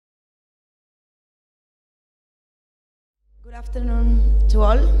afternoon to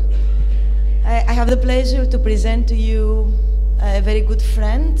all. I have the pleasure to present to you a very good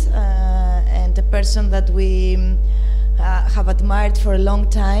friend and a person that we have admired for a long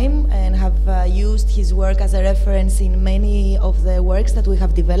time and have used his work as a reference in many of the works that we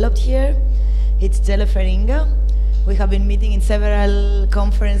have developed here. It's Jelle Feringa. We have been meeting in several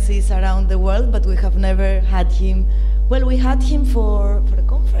conferences around the world, but we have never had him. Well, we had him for a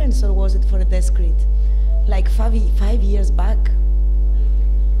conference, or was it for a desk read? Like 5 years back.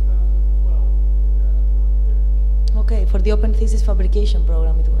 Okay, for the Open Thesis Fabrication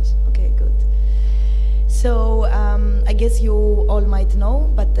program it was. Okay, good. So I guess you all might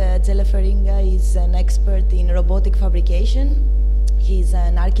know, but Jelle Feringa is an expert in robotic fabrication. He's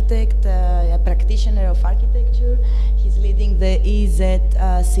an architect, a practitioner of architecture. He's leading the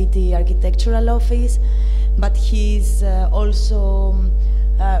EZCT Architectural Office, but he's also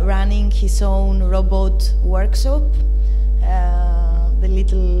running his own robot workshop, the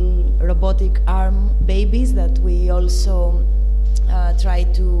little robotic arm babies that we also try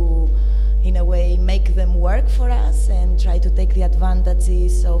to, in a way, make them work for us and try to take the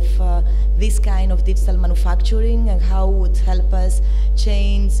advantages of this kind of digital manufacturing and how it would help us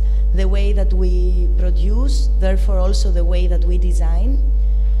change the way that we produce, therefore also the way that we design.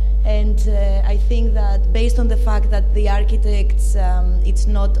 And I think that based on the fact that the architects, it's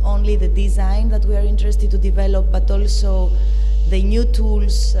not only the design that we are interested to develop, but also the new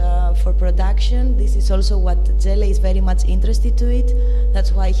tools for production. This is also what Jelle is very much interested to it.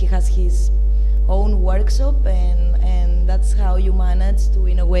 That's why he has his own workshop, and that's how you manage to,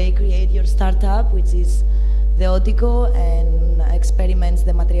 in a way, create your startup, which is the Odico, and experiments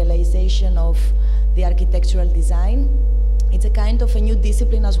the materialization of the architectural design. It's a kind of a new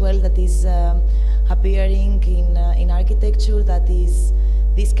discipline as well that is appearing in architecture, that is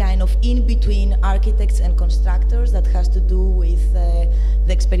this kind of in-between architects and constructors that has to do with the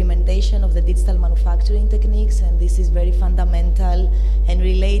experimentation of the digital manufacturing techniques, and this is very fundamental and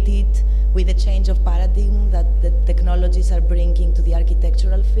related with the change of paradigm that the technologies are bringing to the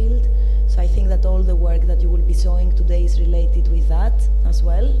architectural field. So I think that all the work that you will be showing today is related with that as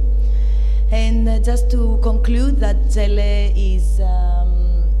well. And just to conclude, that Jelle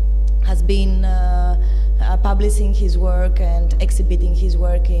has been publishing his work and exhibiting his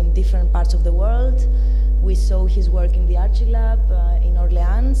work in different parts of the world. We saw his work in the Archilab in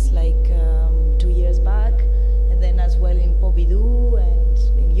Orléans, like 2 years back, and then as well in Pompidou and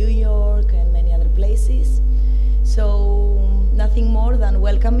in New York and many other places. So nothing more than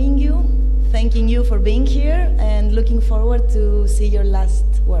welcoming you, thanking you for being here, and looking forward to see your last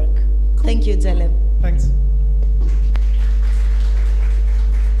work. Cool. Thank you, Jelle. Thanks.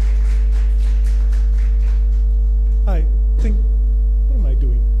 Hi. What am I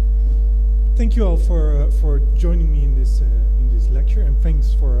doing? Thank you all for joining me in this lecture, and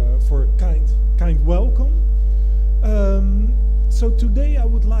thanks for a kind welcome. So today I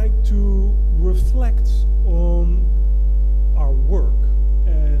would like to reflect on our work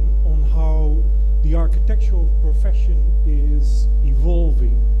and on how the architectural profession is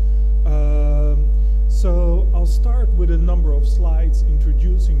evolving. So I'll start with a number of slides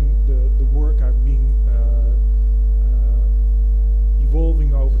introducing the work I've been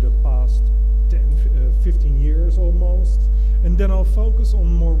evolving over the past 15 years almost, and then I'll focus on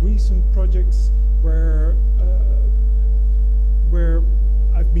more recent projects where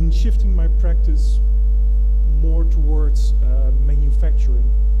I've been shifting my practice more towards manufacturing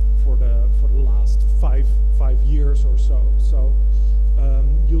for the last five years or so. So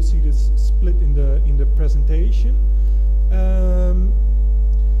you'll see this split in the presentation.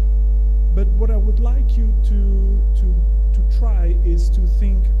 But what I would like you to try is to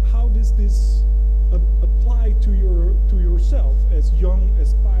think, how does this apply to yourself as young,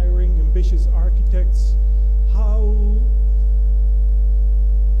 aspiring, ambitious architects? How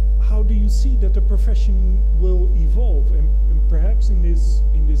do you see that the profession will evolve? And perhaps in this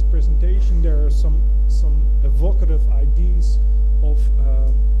presentation there are some evocative ideas of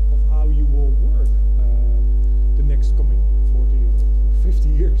how you will work the next coming 40 or 50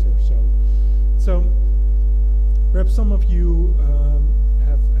 years or so. So perhaps some of you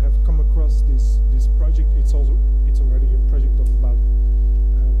have come across this project. It's already a project of about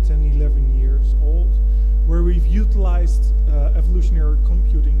 10, 11 years old, where we've utilized evolutionary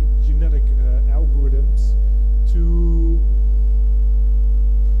computing genetic algorithms to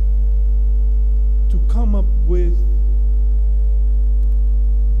come up with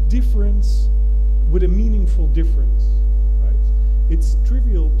difference, with a meaningful difference. Right? It's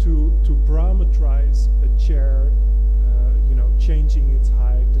trivial to parameterize a chair, changing its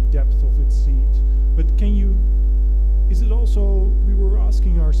height, the depth of its seat, but can you is it also, we were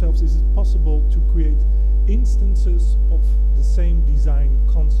asking ourselves, is it possible to create instances of the same design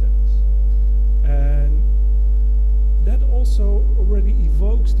concepts? And that also already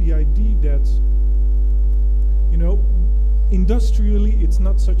evokes the idea that, you know, industrially it's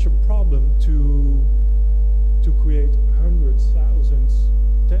not such a problem to create hundreds, thousands,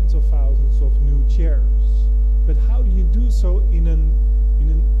 tens of thousands of new chairs. But how do you do so in an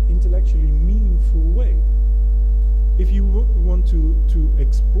intellectually meaningful way? If you want to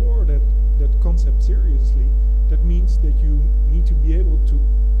explore that concept seriously, that means that you need to be able to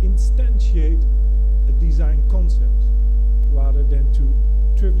instantiate a design concept rather than to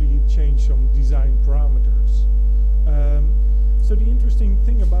trivially change some design parameters. So the interesting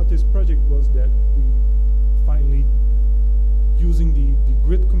thing about this project was that we finally, using the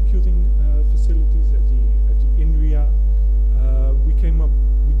grid computing facilities at the INRIA, we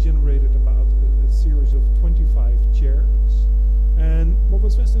generated about a series of 25 chairs. And what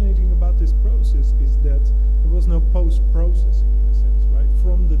was fascinating about this process is that there was no post-processing in a sense, right?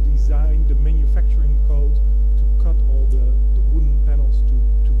 From the design, the manufacturing code, to cut all the wooden panels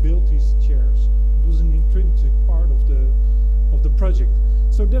to build these chairs. It was an intrinsic part of the project.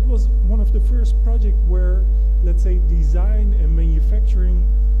 So that was one of the first projects where, let's say, design and manufacturing,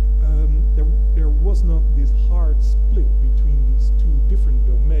 there was not this hard split between these two different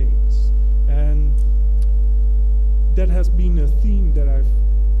domains. And that has been a theme that I've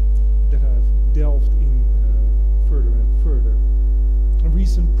delved in further and further. A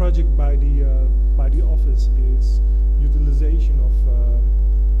recent project by the office is utilization of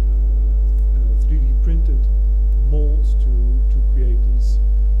 3D printed molds to create these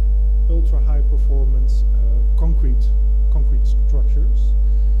ultra high performance concrete structures.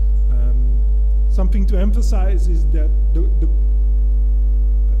 Something to emphasize is that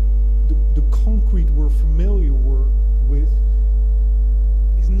the concrete we're familiar with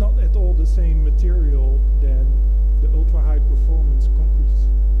is not at all the same material than the ultra high performance concretes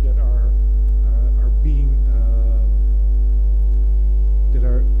that are being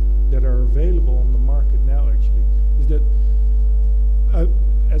that are available on the market now. Actually, is that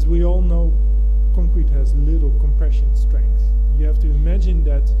as we all know, concrete has little compression strength. You have to imagine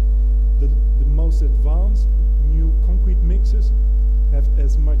that the most advanced new concrete mixes have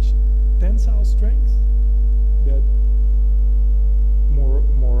as much tensile strength that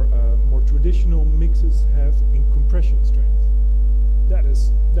more traditional mixes have in compression strength. That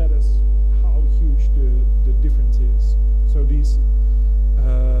is how huge the difference is. So these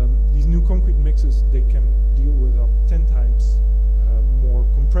new concrete mixes, they can deal with up 10 times more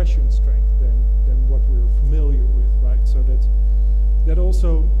compression strength than what we're familiar with, right? So that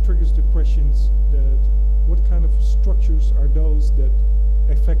also triggers the questions that what kind of structures are those that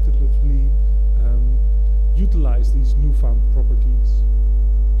effectively utilize these newfound properties.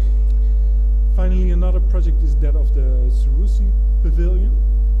 Finally, another project is that of the Seroussi Pavilion.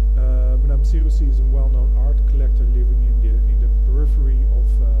 Madame Seroussi is a well-known art collector living in the periphery of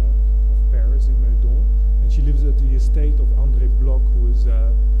Paris, in Meudon, and she lives at the estate of André Bloch, who is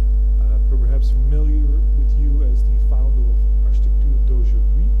perhaps familiar with you as the founder of Architecture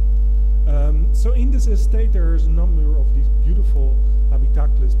d'Aujourd'hui. So in this estate there is a number of these beautiful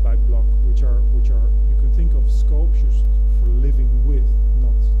habitacles by Bloch, which are you can think of sculptures for living with,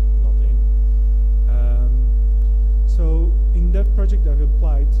 not in. So in that project I've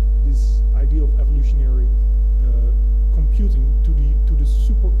applied this idea of evolutionary computing to the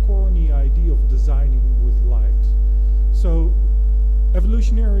super corny idea of designing with light. So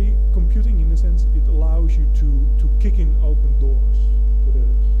evolutionary computing, in a sense, it allows you to kick in open doors with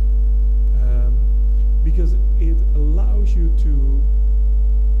because it allows you to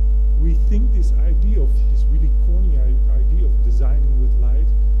rethink this idea of this really corny idea of designing with light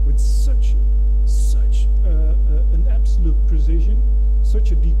with such an absolute precision,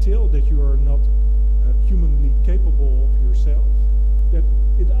 such a detail that you are not humanly capable of yourself, that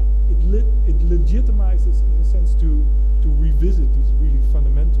it legitimizes, in a sense, to revisit these really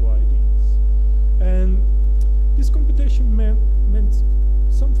fundamental ideas. And this competition meant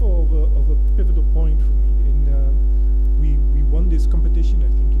something of a pivotal point for me. We won this competition, I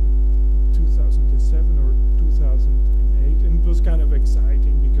think, in 2007 or 2008, and it was kind of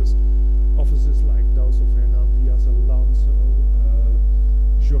exciting because offices like those of Hernan Diaz Alonso,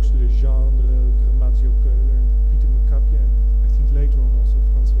 Georges Legendre, Gramazio Keuler, and Peter Macapia, and I think later on also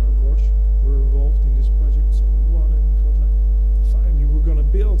François Roche were involved in this project. So we won and felt like finally we're going to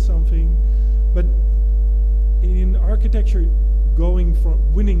build something. But in architecture, going from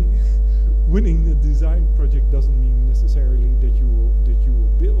winning the design project doesn't mean necessarily that you will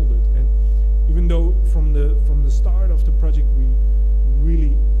build it. And even though from the start of the project, we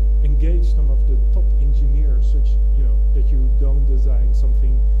really engaged some of the top engineers, such that you don't design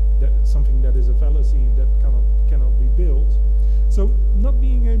something that is a fallacy and that cannot be built. So not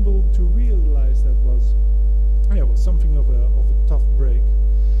being able to realize that was something of a tough break.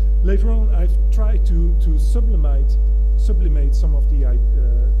 Later on, I've tried to sublimate some of the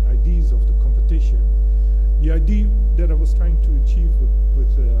ideas of the competition. The idea that I was trying to achieve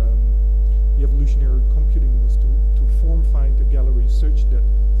with the evolutionary computing was to find a gallery such that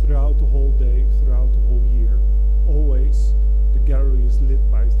throughout the whole day, throughout the whole year, always the gallery is lit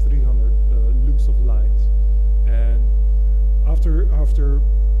by 300 lux of light. And after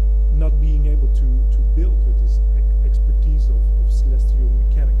not being able to build with this expertise of celestial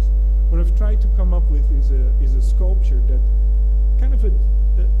mechanics, what I've tried to come up with is a sculpture that kind of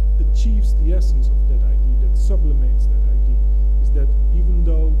achieves the essence of that idea, that sublimates that idea. Is that even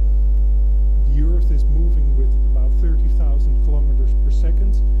though the Earth is moving with about 30,000 kilometers per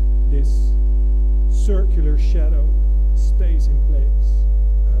second, this circular shadow stays in place.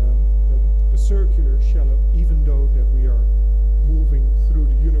 A circular shadow, even though that we are moving through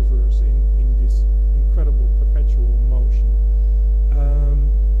the universe in this incredible perpetual motion.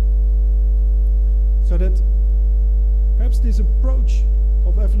 So that perhaps this approach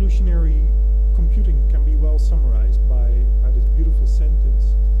of evolutionary computing can be well summarized by this beautiful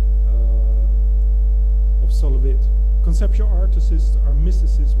sentence of Solovit. Conceptual artists are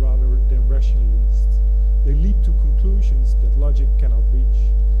mysticists rather than rationalists. They leap to conclusions that logic cannot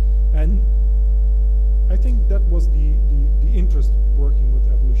reach. And I think that was the interest working with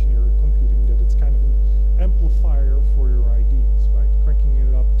evolutionary computing, that it's kind of an amplifier for your ideas, right? Cranking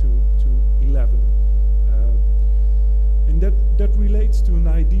it up to 11. And that relates to an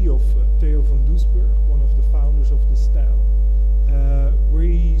idea of Theo van Doesburg, one of the founders of the style, where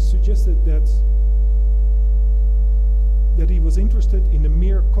he suggested that he was interested in the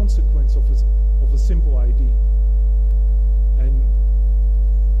mere consequence of a simple idea. And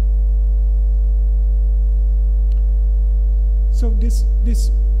so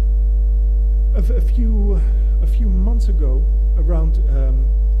a few months ago, around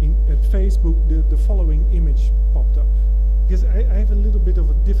at Facebook, the following image popped up. Because I have a little bit of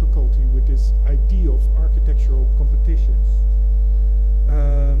a difficulty with this idea of architectural competitions.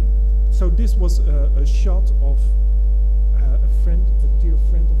 So this was a shot of a dear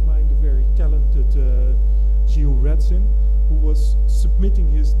friend of mine, the very talented Gilles Redzin, who was submitting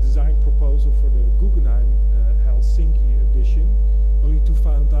his design proposal for the Guggenheim Helsinki edition, only to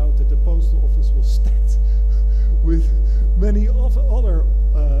find out that the postal office was stacked with many other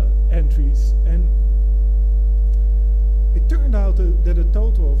entries. And it turned out that a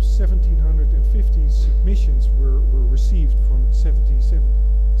total of 1,750 submissions were received from 77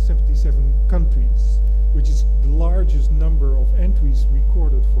 countries, which is the largest number of entries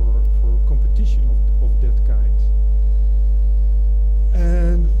recorded for a competition of that kind.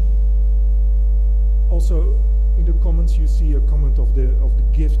 And also in the comments you see a comment of the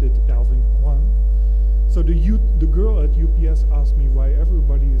gifted Alvin Juan. So the girl at UPS asked me why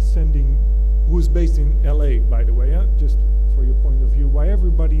everybody is sending, who is based in LA, by the way, just for your point of view, why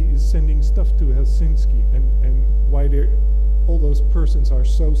everybody is sending stuff to Helsinki and why all those persons are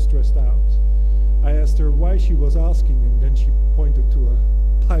so stressed out. I asked her why she was asking, and then she pointed to a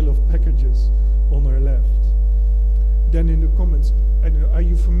pile of packages on her left. Then in the comments, I don't know, are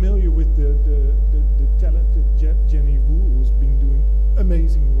you familiar with the talented Jenny Wu, who's been doing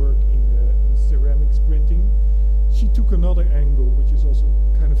amazing work in ceramics printing? She took another angle, which is also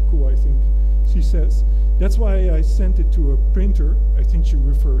kind of cool, I think. She says, that's why I sent it to a printer. I think she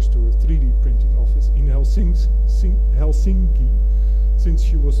refers to a 3D printing office in Helsinki, since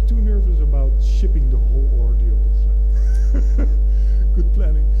she was too nervous about shipping the whole ordeal. It's like good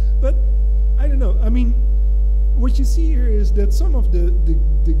planning. But I don't know, I mean, what you see here is that some of the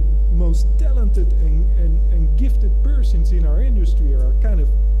most talented and gifted persons in our industry are kind of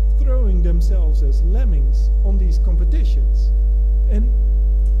throwing themselves as lemmings on these competitions. And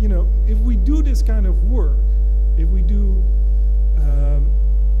you know, if we do this kind of work, if we do,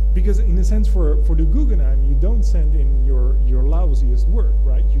 because in a sense for the Guggenheim, you don't send in your lousiest work,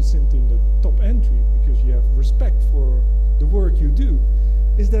 right? You send in the top entry because you have respect for the work you do.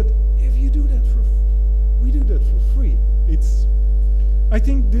 Is that if you do that we do that for free. It's, I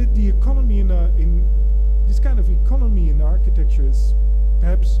think the economy in this kind of economy in architecture is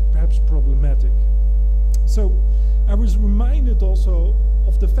perhaps problematic. So I was reminded also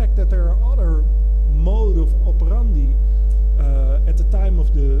of the fact that there are other mode of operandi at the time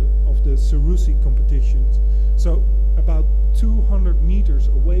of the Cerruti competitions. So about 200 meters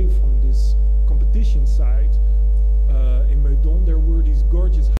away from this competition site Meudon, there were these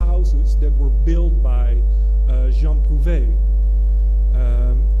gorgeous houses that were built by Jean Prouvé,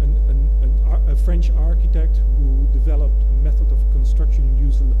 a French architect who developed a method of construction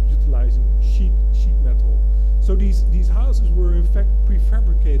utilizing sheet metal. So these houses were in fact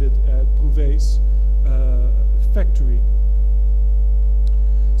prefabricated at Prouvé's factory.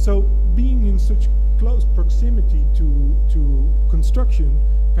 So being in such close proximity to construction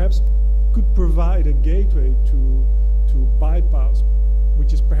perhaps could provide a gateway to bypass,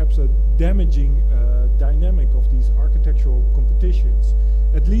 which is perhaps a damaging dynamic of these architectural competitions.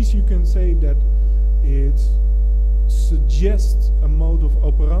 At least you can say that it suggests a mode of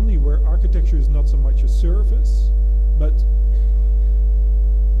operandi where architecture is not so much a service, but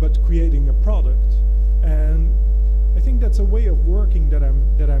creating a product. And I think that's a way of working that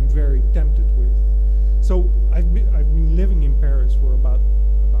I'm very tempted with. So I've been living in Paris for about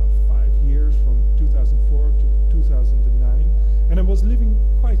 5 years, from 2004 to 2009, and I was living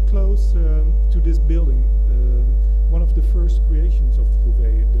quite close to this building, one of the first creations of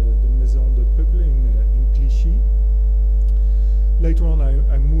Prouvé, the Maison de Peuple in Clichy. Later on,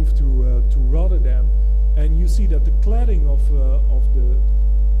 I moved to Rotterdam, and you see that the cladding of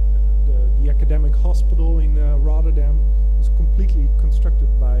the academic hospital in Rotterdam was completely constructed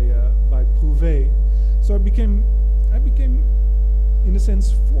by Prouvé. So I became, in a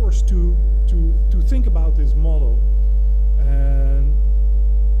sense, forced to think about this model, and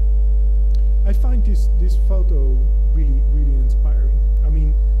I find this photo really inspiring. I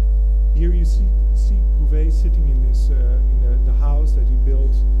mean, here you see Prouvé sitting in this in the house that he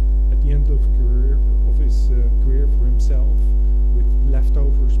built at the end of his career for himself, with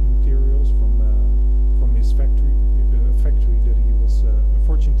leftovers materials from his factory that he was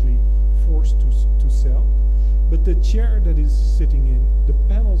unfortunately forced to sell. But the chair that he's sitting in, the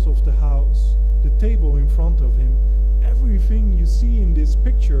panels of the house, the table in front of him, everything you see in this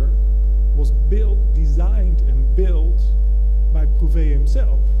picture was designed and built by Prouvé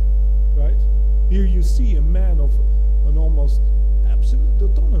himself, right? Here you see a man of an almost absolute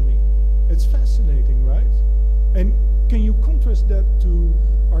autonomy. It's fascinating, right? And can you contrast that to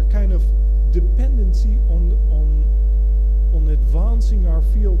our kind of dependency on advancing our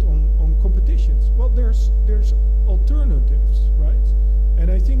field on competitions? Well, there's alternatives, right?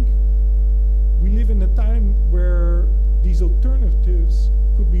 And I think we live in a time where these alternatives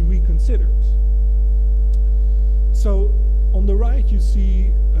could be reconsidered. So on the right you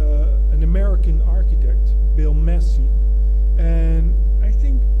see an American architect, Bill Massey, and I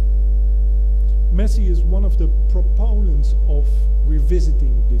think Massey is one of the proponents of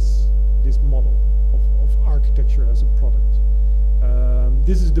revisiting this model of architecture as a product.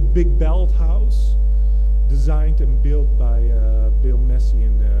 This is the Big Belt House, designed and built by Bill Massey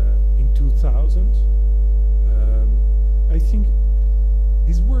in 2000. I think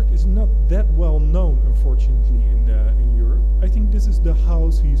his work is not that well known, unfortunately, in Europe. I think this is the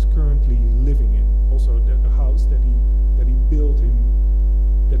house he's currently living in. Also, the house that he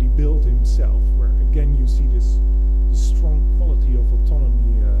built himself, where again you see this strong quality of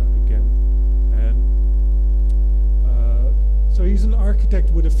autonomy again. And so he's an architect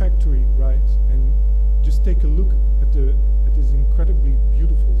with a factory, right? And just take a look at this incredibly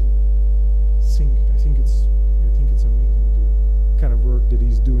beautiful sink. I think it's amazing, the kind of work that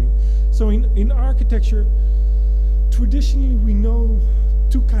he's doing. So in architecture, traditionally we know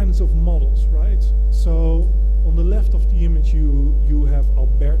two kinds of models, right? So on the left of the image you have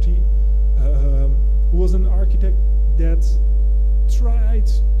Alberti, who was an architect that tried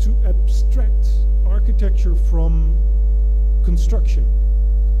to abstract architecture from construction,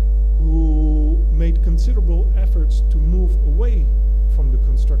 who made considerable efforts to move away from the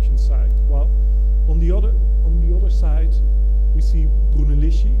construction side. While on the other side we see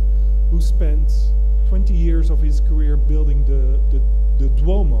Brunelleschi, who spent 20 years of his career building the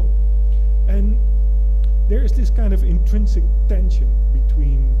Duomo. And there is this kind of intrinsic tension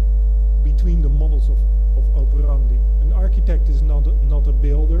between the models of operandi. An architect is not a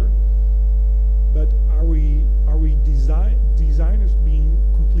builder, but are we designers being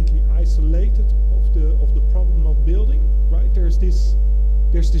completely isolated of the problem of building? Right? There's this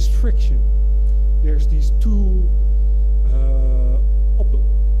friction. There's these two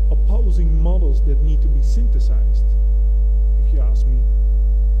opposing models that need to be synthesized, if you ask me.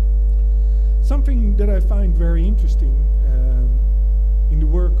 Something that I find very interesting in the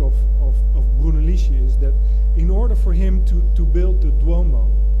work of Brunelleschi is that in order for him to build the Duomo,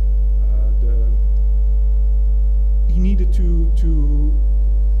 he needed to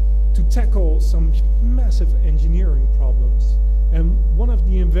tackle some massive engineering problems. And one of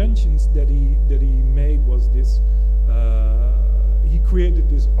the inventions that he made was this he created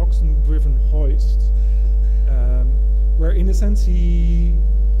this oxen-driven hoist, where in a sense he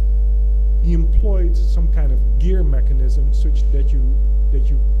employed some kind of gear mechanism such that you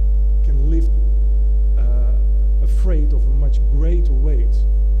can lift a freight of a much greater weight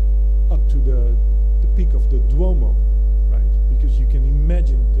up to the peak of the Duomo, right? Because you can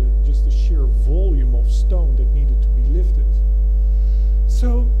imagine just the sheer volume of stone that needed to be lifted.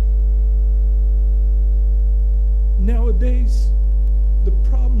 So nowadays, the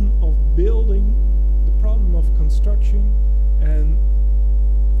problem of building, the problem of construction, and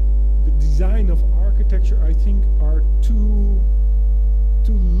the design of architecture, I think, are too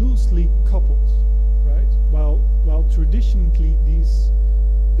loosely coupled, right? While traditionally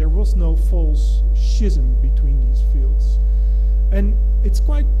there was no false schism between these fields, and it's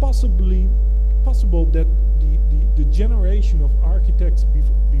quite possible that the generation of architects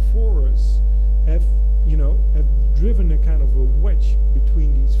before us have driven a kind of a wedge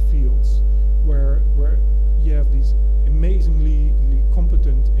between these fields, where you have these amazingly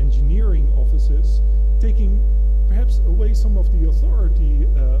competent engineering offices taking perhaps away some of the authority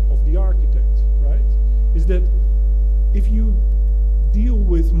of the architect, right? Is that if you deal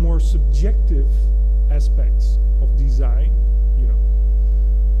with more subjective aspects of design,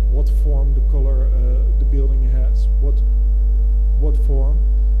 what form the color the building has, what form,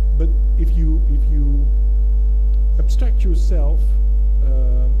 but if you abstract yourself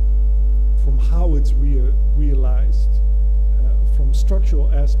from how it's realized, from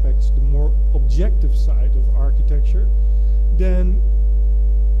structural aspects, the more objective side of architecture, then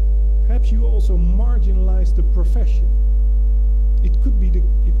perhaps you also marginalize the profession. It could be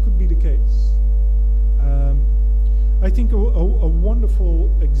the case. I think a wonderful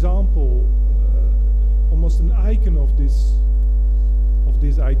example, almost an icon of this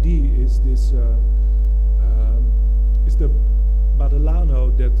idea, is the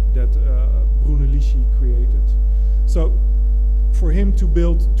Badalano that Brunelleschi created. So, for him to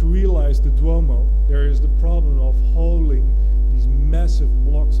realize the Duomo, there is the problem of hauling these massive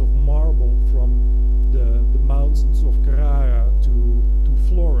blocks of marble from the mountains of Carrara to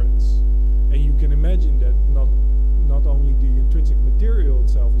Florence, and you can imagine that not only the intrinsic material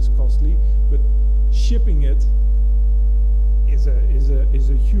itself is costly, but shipping it is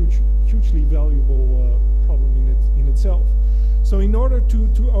a hugely valuable problem in itself. So in order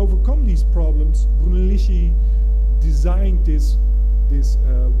to overcome these problems, Brunelleschi designed this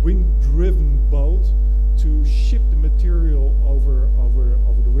wind-driven boat to ship the material over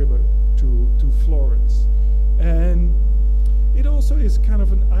the river to Florence, and it also is kind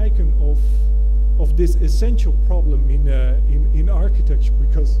of an icon of this essential problem in architecture,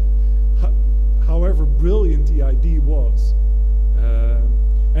 because however brilliant the idea was,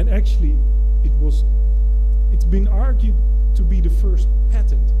 and actually it's been argued to be the first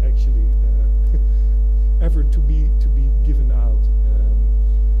patent actually ever to be given out.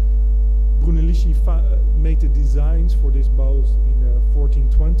 Brunelleschi made the designs for this boat in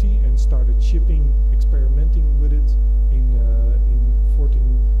 1420 and started experimenting with it in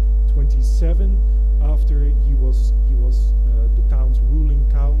 1427. After he was the town's ruling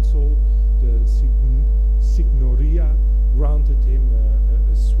council, the Signoria granted him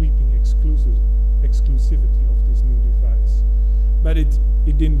a sweeping exclusivity of this new device. But it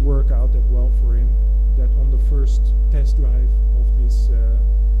didn't work out that well for him. That on the first test drive of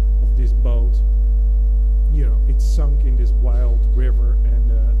this boat, it sunk in this wild river,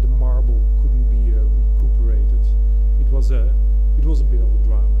 and the marble couldn't be recuperated. It was a bit of a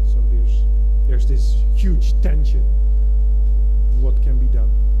drama. So there's this huge tension of what can be done.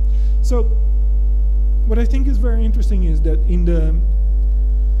 So what I think is very interesting is that in the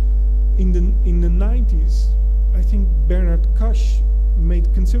 90s, I think Bernard Koch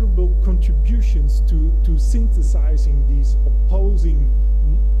made considerable contributions to synthesizing these opposing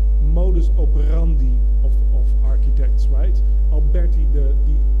modus operandi of architects, right? Alberti, the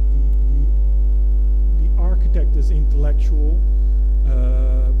architect is intellectual,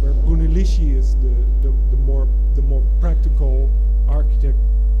 where Brunelleschi is the more practical architect,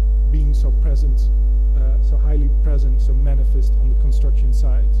 being so present, so highly present, so manifest on the construction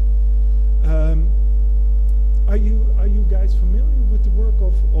side. Are you guys familiar with the work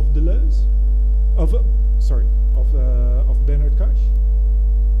of Deleuze? Of Bernard Koch?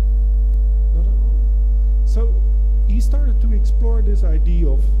 Not at all. So he started to explore this idea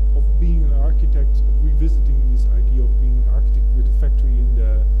of being an architect, revisiting this idea of being an architect with a factory in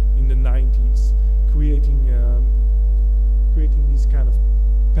the 90s, creating these kind of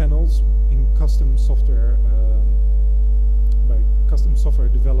panels in custom software by custom software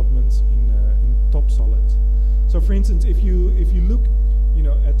developments in top solid. So, for instance, if you look, you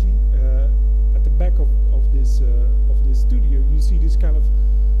know, at the back of this studio, you see this kind of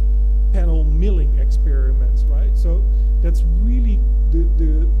panel milling experiments, right? So that's really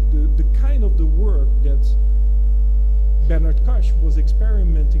the kind of the work that Bernard Kasch was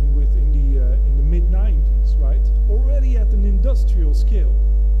experimenting with in the mid-90s, right? Already at an industrial scale.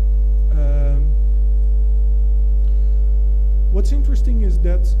 What's interesting is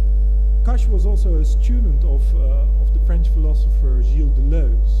that Kasch was also a student of the French philosopher Gilles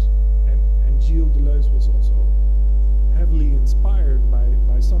Deleuze, and Gilles Deleuze was also heavily inspired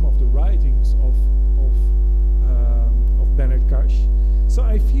by some of the writings of Bernard Kasch. So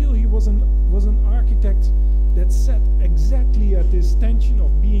I feel he was an architect that sat exactly at this tension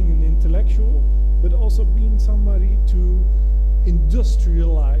of being an intellectual, but also being somebody to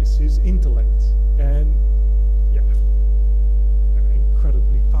industrialize his intellect. And yeah, an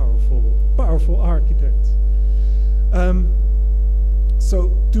incredibly powerful architect.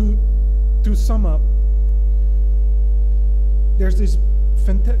 So to sum up, there's this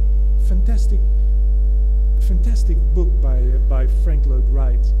fantastic book by Frank Lloyd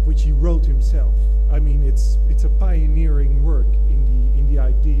Wright, which he wrote himself. I mean, it's a pioneering work in the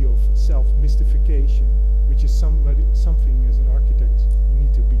idea of self-mystification, which is something as an architect you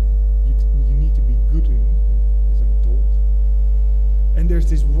need to be good in, as I'm told. And there's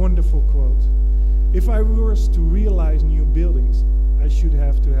this wonderful quote: "If I were to realize new buildings, I should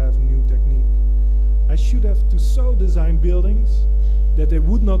have to have new technique. I should have to so design buildings that they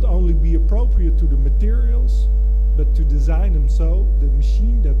would not only be appropriate to the materials, but to design them so the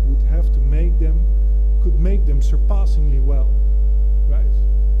machine that would have to make them could make them surpassingly well." Right?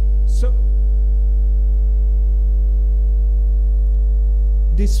 So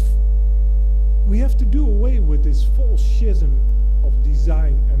we have to do away with this false schism of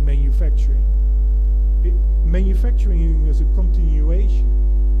design and manufacturing. Manufacturing is a continuation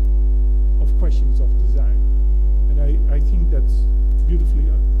of questions of design, and I think that's beautifully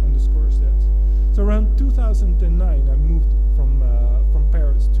underscores that. So around 2009, I moved from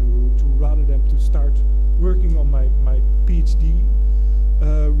Paris to Rotterdam to start working on my PhD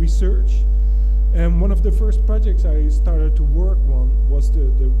research. And one of the first projects I started to work on was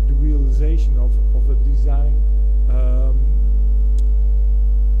the realization of a design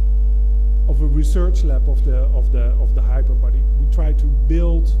of a research lab of the Hyperbody. We tried to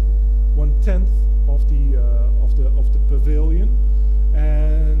build 1/10 of the pavilion,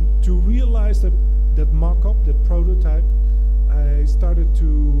 and to realize that mock-up, that prototype, I started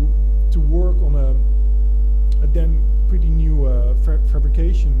to work on a then pretty new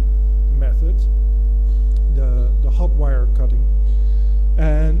fabrication method, the hot wire cutting.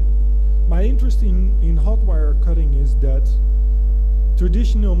 And my interest in hot wire cutting is that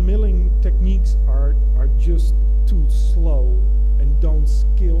traditional milling techniques are just too slow and don't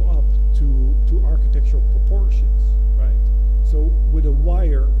scale up to architectural proportions, right? So with a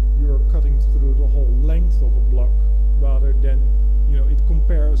wire, you're cutting through the whole length of a block, rather than, you know, it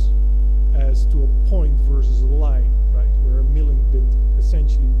compares as to a point versus a line, right? Where a milling bit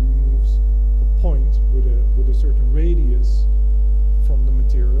essentially removes a point with a certain radius from the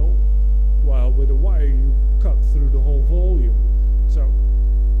material, while with a wire you cut through the whole volume. So,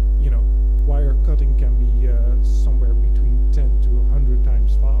 you know, wire cutting can be somewhere between 10 to 100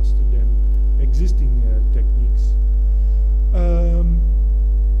 times faster than existing techniques.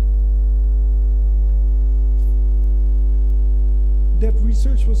 That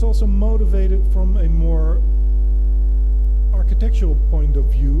research was also motivated from a more architectural point of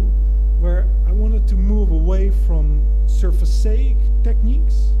view, where I wanted to move away from surfacaic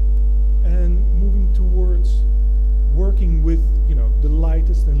techniques and moving towards working with, you know, the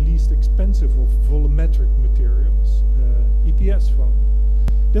lightest and least expensive of volumetric materials, EPS foam.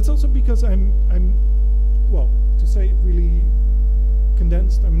 That's also because I'm well, to say it really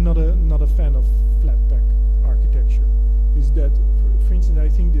condensed, I'm not a fan of flat pack architecture. Is that, for instance, I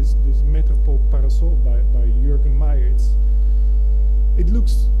think this Metropole Parasol by Jürgen Meyer, it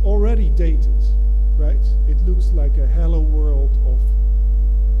looks already dated, right? It looks like a hello world of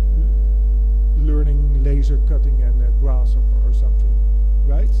learning laser cutting and a grasshopper or something,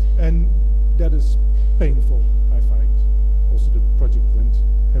 right? And that is painful, I find. Also, the project went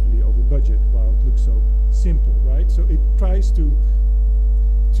heavily over budget while it looks so simple, right? So it tries to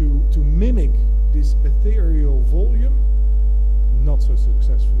mimic this ethereal volume, not so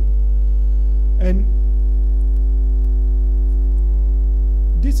successfully. And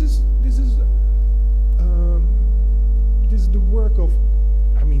this is the work of,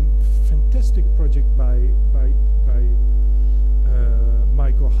 I mean, fantastic project by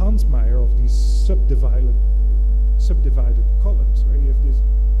Michael Hansmeier of these subdivided columns, where you have this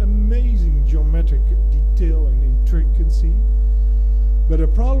amazing geometric detail and intricacy. But the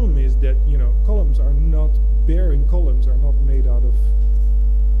problem is that, you know, bearing columns are not made out of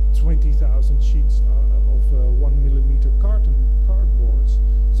 20,000 sheets of 1 millimeter cardboards.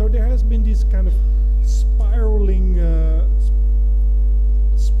 So there has been this kind of spiraling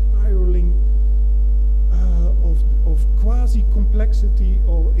of quasi-complexity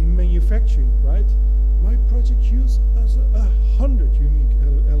in manufacturing, right? My project used 100 unique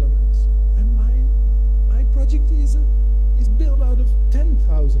elements, and my project is built out of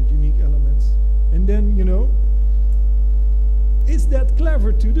 10,000 unique elements. And then, you know, is that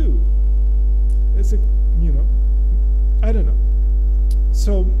clever to do? It's a, you know, I don't know.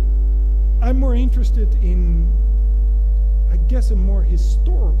 So I'm more interested in, I guess, a more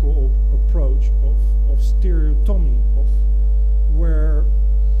historical approach of stereotomy, of where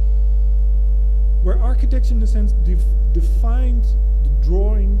architects, in a sense, defined the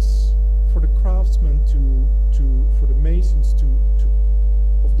drawings for the craftsmen for the masons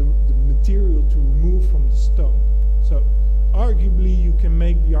of the material to remove from the stone. So arguably you can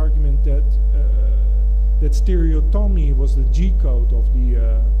make the argument that that stereotomy was the G code of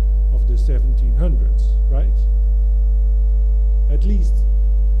the 1700s, right? At least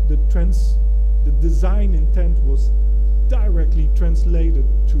the design intent was directly translated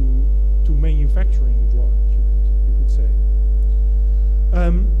to manufacturing drawings, you could say.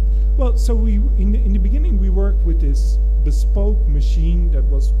 Well, so in the beginning we worked with this bespoke machine that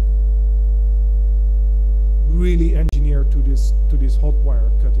was really engineered to this hot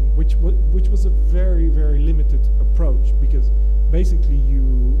wire cutting, which was a very, very limited approach, because basically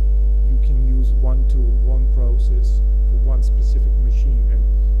you can use one tool, one process for one specific machine, and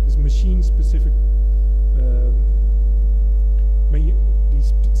this machine specific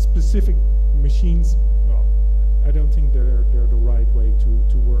these specific machines, well, I don't think they're the right way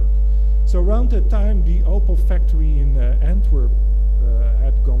to work. So around that time, the Opel factory in Antwerp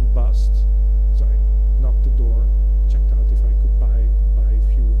had gone bust. So I knocked the door, checked out if I could buy a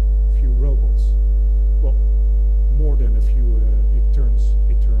few robots. Well, more than a few, it turns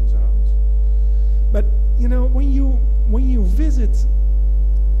out. But you know, when you visit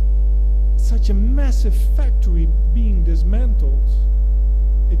such a massive factory being dismantled,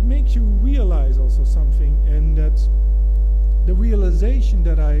 it makes you realize also something, and that the realization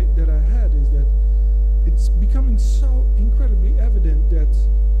that I had is that it's becoming so incredibly evident that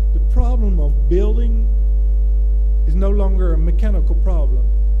the problem of building is no longer a mechanical problem,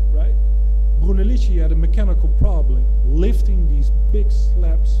 right? Brunelleschi had a mechanical problem lifting these big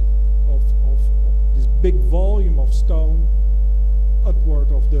slabs of this big volume of stone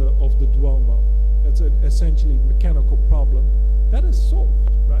upward of the Duomo. That's essentially a mechanical problem. That is solved,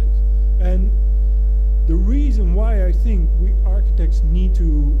 right? And the reason why I think we architects need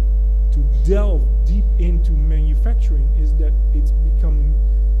to delve deep into manufacturing is that it's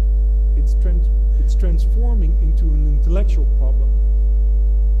transforming into an intellectual problem.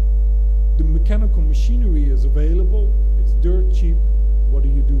 The mechanical machinery is available, it's dirt cheap. What do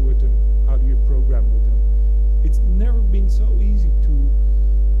you do with them? How do you program with them? It's never been so easy to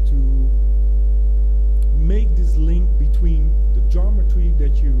make this link between the geometry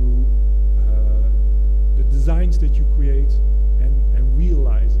that the designs that you create and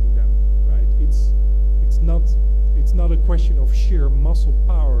realizing them, right? It's not a question of sheer muscle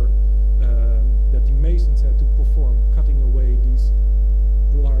power that the masons had to perform, cutting away these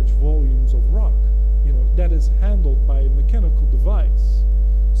large volumes of rock. You know, that is handled by a mechanical device.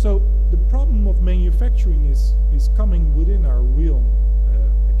 So the problem of manufacturing is coming within our realm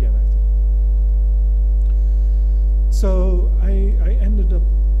again, I think. So I ended up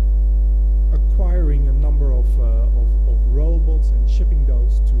acquiring a number of robots and shipping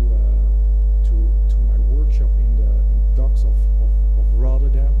those to my workshop in the docks of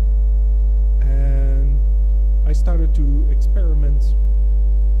Rotterdam, and I started to experiment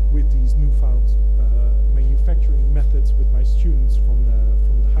with these newfound manufacturing methods with my students from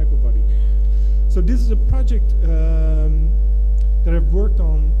the Hyperbody. So this is a project that I've worked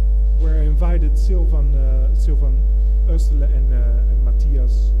on, where I invited Sylvan Österle and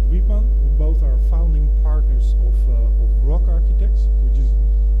Matthias Riepman, who both are founding partners of Rock Architects, which is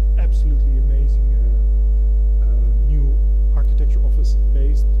an absolutely amazing new architecture office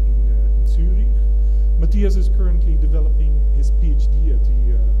based in Zurich. Matthias is currently developing his PhD at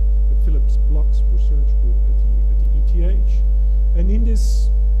the Philips Blocks Research Group at the ETH. And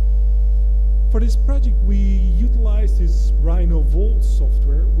for this project, we utilized this Rhino Volt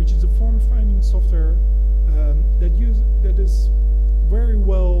software, which is a form-finding software that is very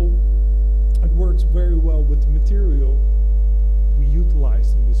well. It works very well with the material we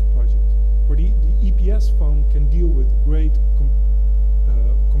utilized in this project. For the EPS foam can deal with great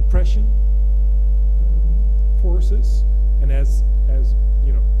compression forces, and as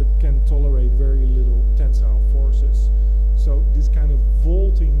you know, it can tolerate very little tensile forces. So this kind of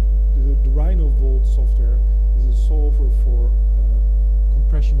vaulting, the Rhino Vault software is a solver for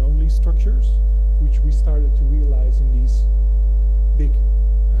compression-only structures, which we started to realize in these big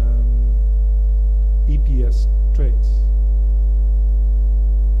EPS trays.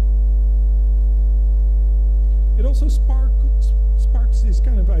 It also sparks this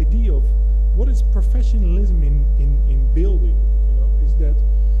kind of idea of what is professionalism in building. You know, is that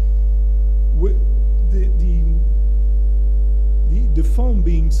the foam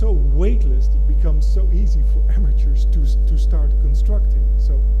being so weightless, it becomes so easy for amateurs to start constructing.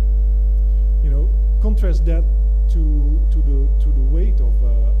 So, you know, contrast that to the weight of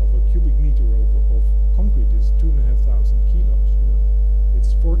a cubic meter of concrete is 2,500 kilos. You know,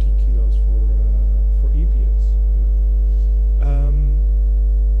 it's 40 kilos for EPS. You know.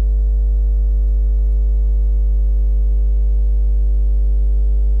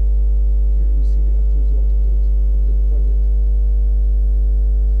 Here you see the end result of that project,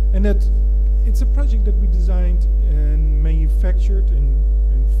 and that it's a project that we designed and manufactured and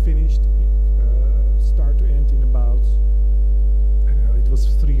finished. Start to end in about, I don't know, it was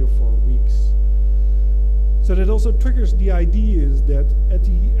 3 or 4 weeks. So that also triggers the ideas that at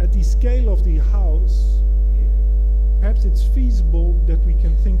the scale of the house, perhaps it's feasible that we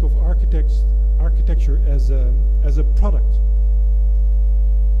can think of architecture as a product.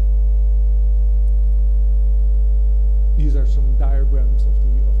 These are some diagrams of the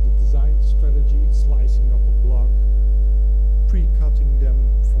design strategy: slicing up a block, pre-cutting them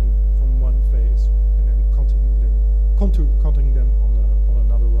from one phase, and then cutting them on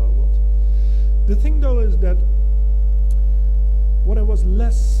another robot. The thing though is that what I was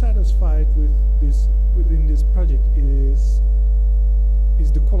less satisfied with within this project is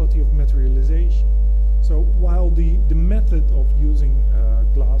the quality of materialization. So while the method of using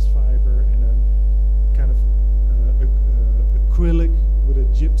glass fiber and a kind of acrylic with a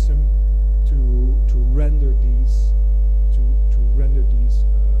gypsum to render these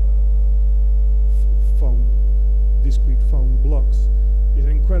discrete foam blocks is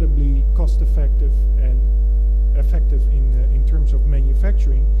incredibly cost effective and effective in terms of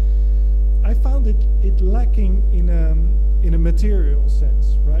manufacturing, I found it lacking in a material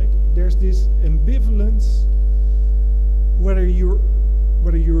sense, right? There's this ambivalence whether you're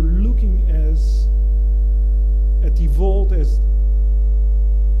looking at the vault as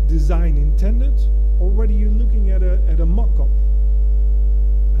design intended, or whether you're looking at a mock-up,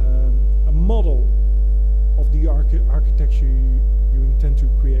 a model of the architecture you intend to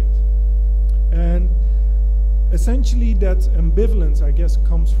create. And essentially that ambivalence, I guess,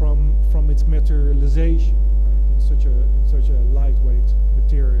 comes from its materialization, right? in such a lightweight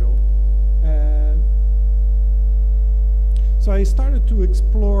material. And so I started to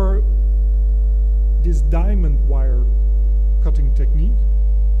explore this diamond wire cutting technique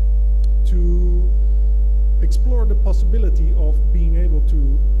to explore the possibility of being able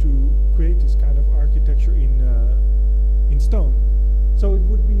to create this kind of architecture in stone. So it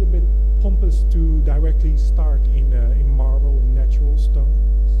would be a bit pompous to directly start in marble and natural stone.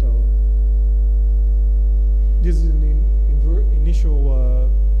 So this is an initial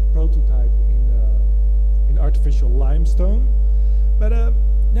prototype in artificial limestone. But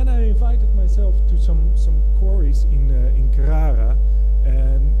then I invited myself to some quarries in Carrara,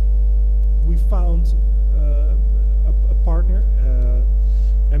 and we found a partner,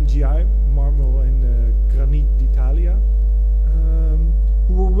 MGI, Marble and Granite d'Italia,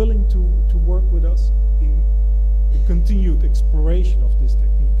 who were willing to work with us in the continued exploration of this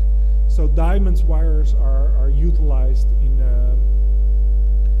technique. So diamond wires are utilized in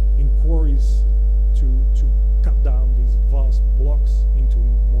quarries to cut down these vast blocks into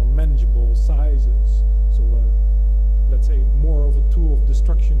more manageable sizes. So let's say more of a tool of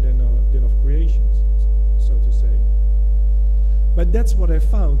destruction than of creation, so to say. But that's what I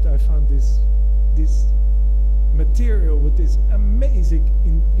found. I found this material with this amazing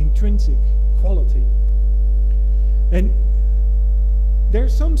intrinsic quality, and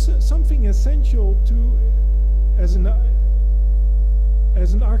there's something essential to as an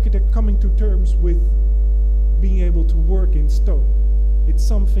architect coming to terms with being able to work in stone. It's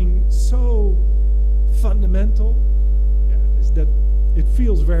something so fundamental, is that it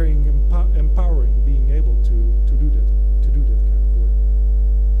feels very empowering being able to do that kind of work.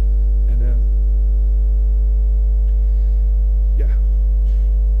 And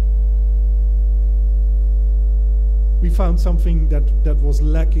found something that was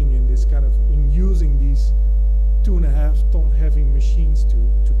lacking in this kind of, in using these 2.5-ton heavy machines to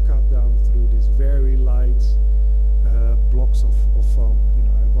cut down through these very light blocks of foam. You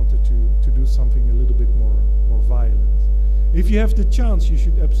know, I wanted to do something a little bit more violent. If you have the chance, you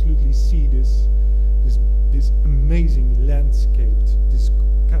should absolutely see this amazing landscape, this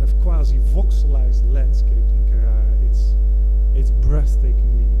kind of quasi-voxelized landscape in Carrara. It's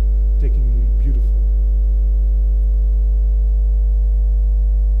breathtakingly beautiful.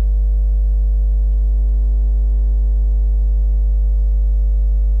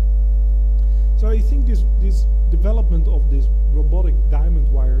 So I think this development of this robotic diamond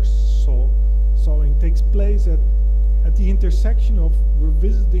wire sawing takes place at the intersection of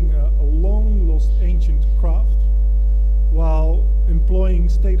revisiting a long-lost ancient craft while employing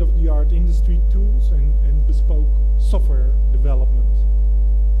state-of-the-art industry tools and bespoke software development.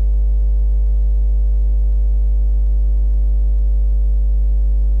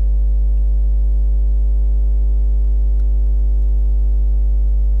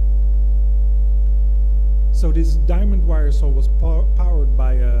 So this diamond wire saw was powered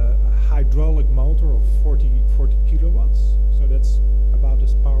by a hydraulic motor of 40 kilowatts. So that's about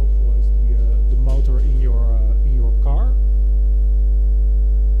as powerful as the motor in your car.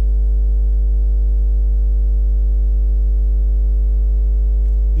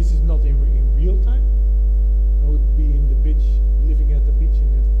 This is not in real time. I would be in the beach, living at the beach in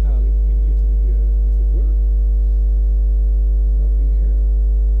Italy, if it were. Not be here.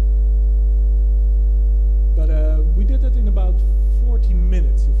 But we did that in about 40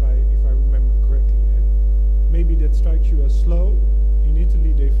 minutes, if I remember correctly. And maybe that strikes you as slow. In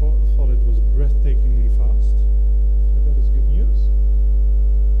Italy, they thought it was breathtakingly fast. So that is good news.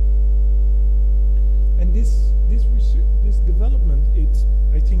 And this development,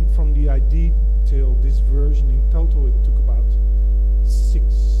 I think from the idea till this version in total, it took about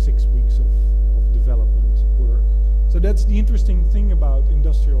six weeks of development work. So that's the interesting thing about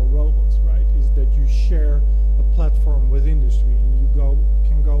industrial robots, right? Is that you share a platform with industry, and you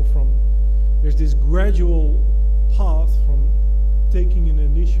can go from, there's this gradual path from taking an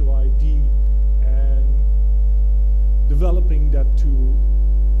initial idea and developing that to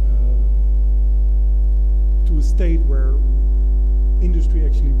a state where industry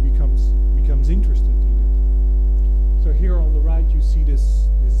actually becomes interested in it. So here on the right you see this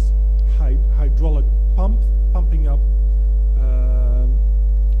hydraulic pump pumping up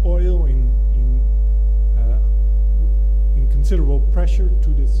oil in considerable pressure to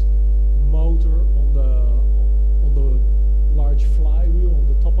this motor on the large flywheel on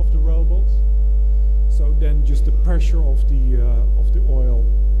the top of the robot. So then just the pressure of the oil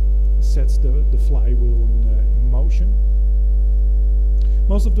sets the flywheel in motion.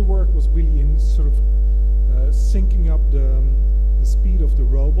 Most of the work was really in sort of syncing up the speed of the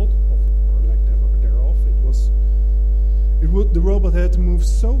robot, or lack thereof. The robot had to move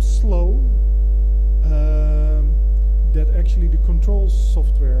so slow that actually the control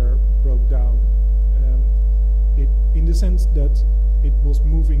software broke down. In the sense that it was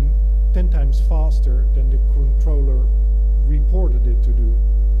moving 10 times faster than the controller reported it to do.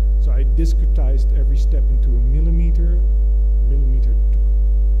 So I discretized every step into a millimeter. Millimeter took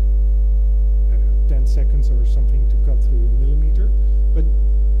 10 seconds or something to cut through a millimeter. But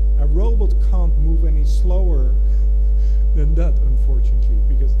a robot can't move any slower than that, unfortunately,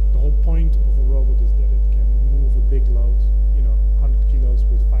 because the whole point of a robot is that it can move a big load, 100 kilos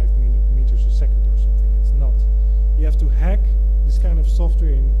with 5 meters a second or something. It's not. You have to hack this kind of software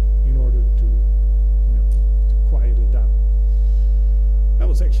in order to quiet it down. That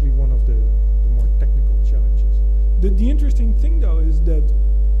was actually one of the more technical challenges. The interesting thing, though, is that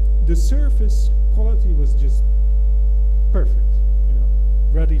the surface quality was just perfect,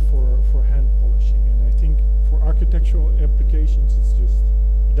 ready for hand polishing. And I think for architectural applications, it's just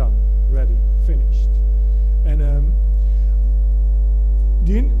done, ready, finished. And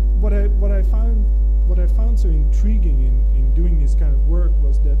what I found so intriguing in doing this kind of work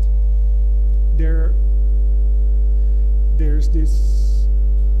was that there's this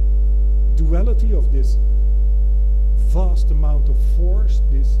duality of this vast amount of force,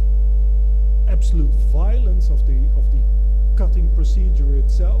 this absolute violence of the cutting procedure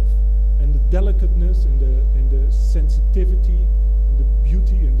itself, and the delicateness and the sensitivity and the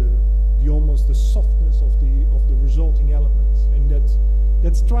beauty and the almost the softness of the resulting elements. And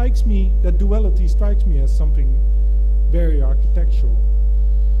that strikes me, that duality strikes me as something very architectural.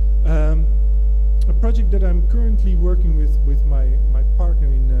 A project that I'm currently working with my partner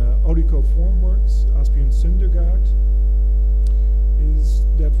in Odico Formworks, Asbjørn Sundergaard, is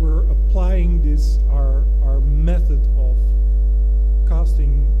that we're applying our method method of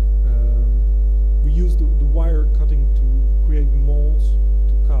casting. We use the wire cutting to create molds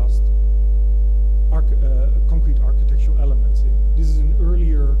to cast concrete architectural elements in. This is an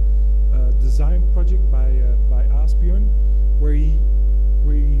earlier design project by Asbjørn, where he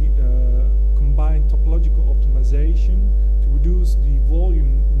combined topological optimization to reduce the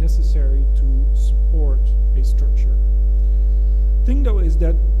volume necessary to support a structure. Thing though is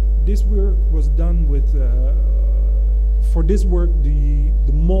that this work was done with, for this work the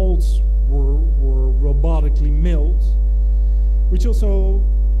molds were robotically milled, which also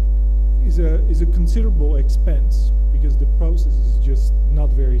is a considerable expense because the process is just not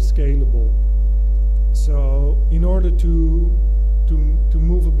very scalable. So in order to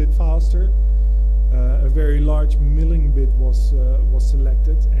move a bit faster, a very large milling bit was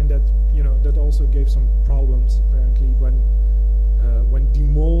selected, and that also gave some problems apparently when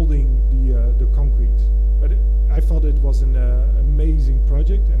demolding the concrete. But I thought it was an amazing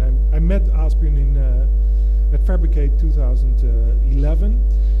project, and I met Asbjørn at Fabricate 2011,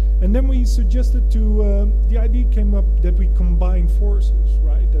 and then we suggested the idea came up that we combine forces,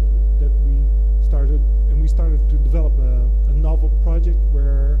 right? That we started to develop a novel project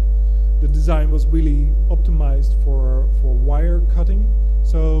where the design was really optimized for wire cutting.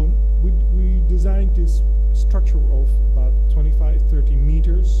 So we designed this structure of about 25-30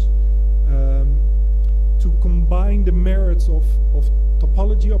 meters to combine the merits of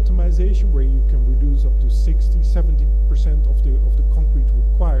topology optimization, where you can reduce up to 60-70% of the concrete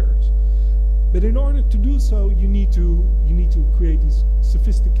required. But in order to do so, you need to create these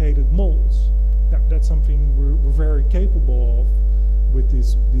sophisticated molds. That's something we're very capable of with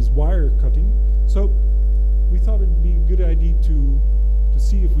this wire cutting. So we thought it'd be a good idea to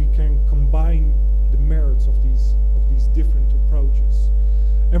see if we can combine the merits of these different approaches.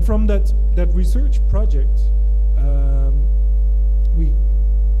 And from that research project, we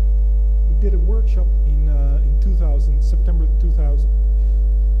did a workshop in September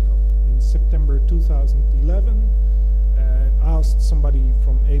 2011, and asked somebody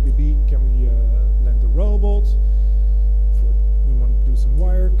from ABB, can we lend a robot? We want to do some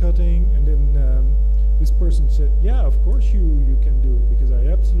wire cutting, and then this person said, yeah, of course you can do it, because I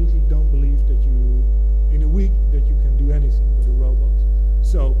absolutely don't believe that in a week that you can do anything with a robot.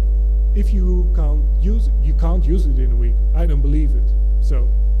 So if you can't use it in a week. I don't believe it. So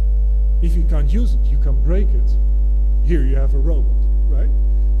if you can't use it, you can't break it. Here you have a robot, right?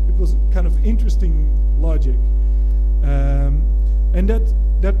 It was kind of interesting logic. And that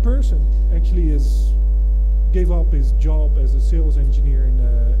person actually gave up his job as a sales engineer in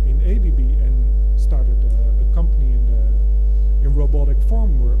ABB and started a company in robotic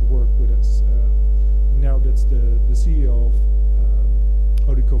formwork with us. Now that's the CEO of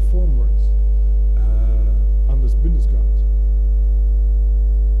Odico Formworks, Anders Bundesgaard.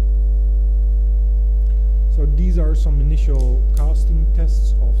 So these are some initial casting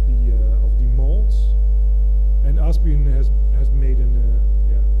tests of the molds, and Asbjørn has made an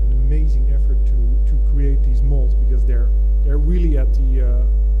amazing effort to create these molds, because they're really at the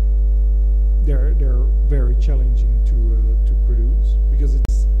they're very challenging to produce, because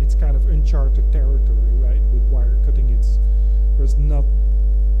it's kind of uncharted territory, right? With wire cutting, it's not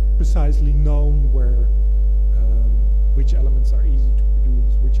precisely known which elements are easy to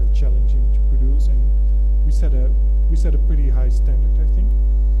produce, which are challenging to produce, and we set a pretty high standard, I think.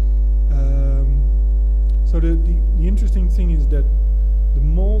 So the interesting thing is that the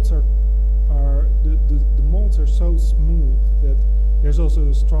molds are so smooth that there's also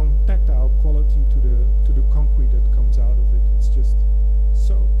a strong tactile quality to the concrete that comes out of it. It's just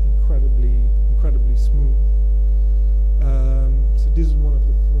so incredibly smooth. So this is one of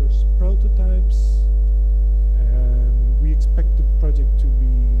the first prototypes, and we expect the project to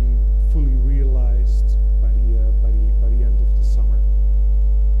be fully realized by the end of the summer.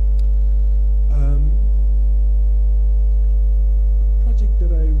 A project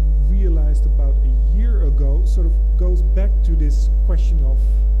that I realized about a year ago sort of goes back to this question of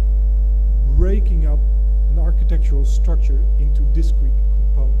breaking up an architectural structure into discrete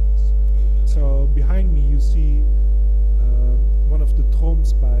components. So behind me you see one of the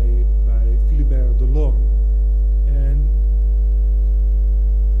troms by Philibert Delorme, and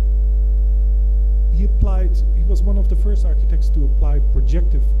he was one of the first architects to apply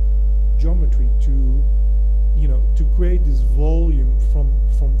projective geometry to create this volume from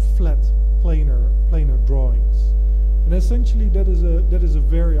flat planar drawings. And essentially that is a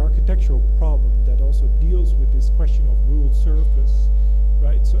very architectural problem that also deals with this question of ruled surface,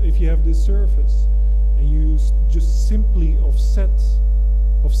 right? So if you have this surface and you just simply offset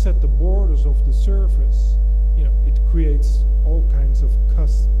the borders of the surface, it creates all kinds of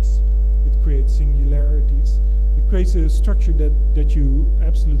cusps. It creates singularities. It creates a structure that you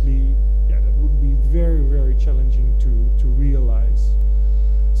absolutely, that would be very, very challenging to realize.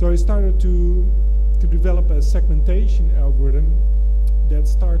 So I started to develop a segmentation algorithm that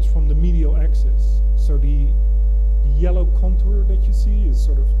starts from the medial axis. So the yellow contour that you see is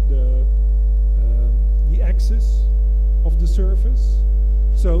sort of the axis of the surface.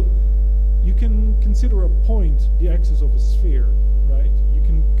 So you can consider a point the axis of a sphere, right? You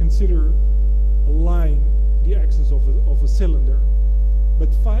can consider a line the axis of a cylinder.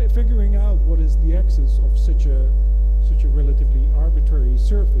 But figuring out what is the axis of such a relatively arbitrary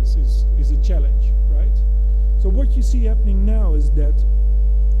surface is a challenge, right? So what you see happening now is that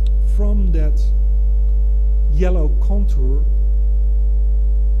from that yellow contour,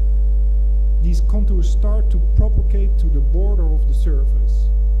 these contours start to propagate to the border of the surface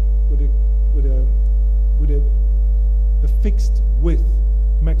with a fixed width,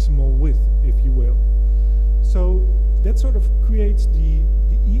 maximal width, if you will. So that sort of creates the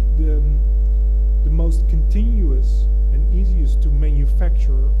most continuous and easiest to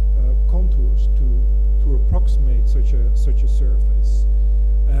manufacture contours to approximate such a surface.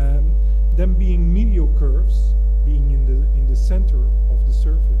 Them being medial curves, being in the center of the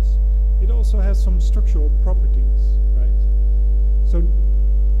surface, it also has some structural properties, right? So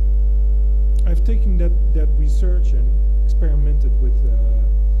I've taken that research and experimented with a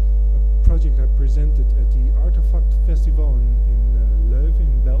project I presented at the Artefact Festival in Leuven,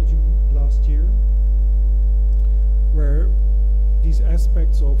 in Belgium, last year, where these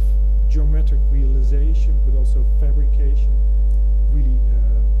aspects of geometric realization, but also fabrication, really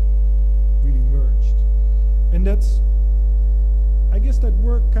merged. And I guess that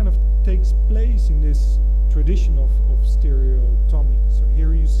work kind of takes place in this tradition of stereotomy. So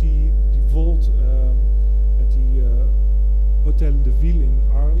here you see the vault at the Hotel de Ville in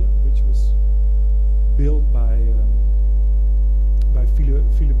Arles, which was built by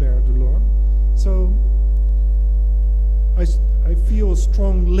Philibert Delorme. So I feel a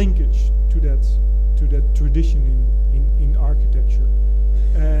strong linkage to that tradition in architecture.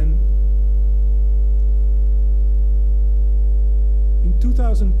 And in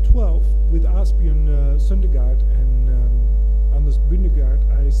 2012, with Asbjørn Sundergaard and Anders Bundegaard,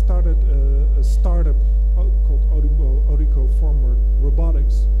 I started a startup called Odico Formwork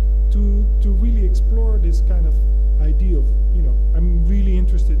Robotics to really explore this kind of idea of, I'm really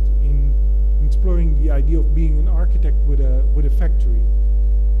interested in exploring the idea of being an architect with a factory.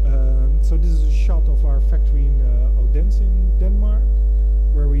 So this is a shot of our factory in Odense in Denmark,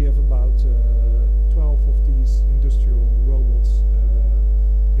 where we have about 12 of these industrial robots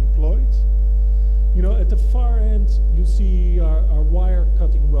employed. At the far end you see our wire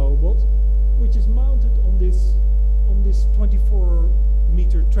cutting robot, which is mounted on this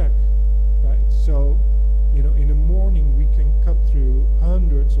 24-meter track, right? So in the morning we can cut through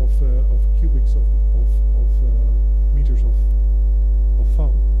hundreds of cubics of meters of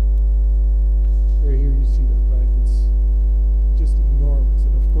foam. Here you see that, right? It's just enormous,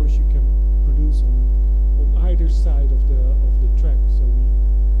 and of course you can produce on either side of the track. So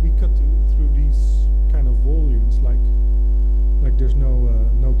we cut through these kind of volumes like there's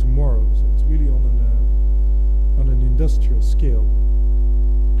no tomorrow. So it's really on an industrial scale.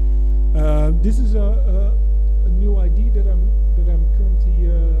 This is a new idea that I'm currently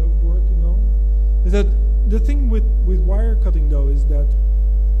working on. Is that the thing with wire cutting though is that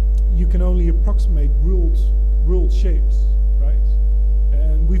you can only approximate ruled shapes, right?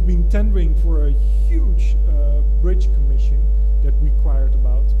 And we've been tendering for a huge bridge commission that required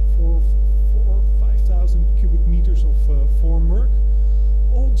about 4,000 or 5,000 cubic meters of formwork,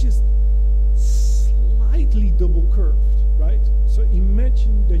 all just slightly double curved, right? So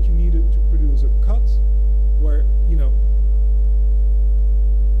imagine that you needed to produce a cut where,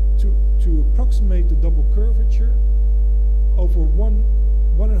 to approximate the double curvature over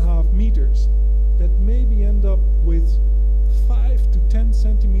 1.5 meters, that maybe end up with 5 to 10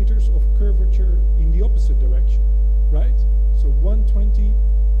 centimeters of curvature in the opposite direction, right? So 120,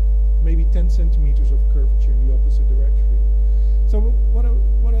 maybe 10 centimeters of curvature in the opposite direction. So what I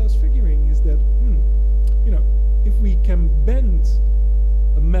was figuring is that, if we can bend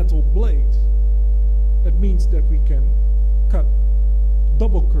a metal blade, that means that we can cut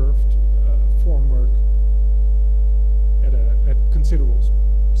double curved formwork at considerable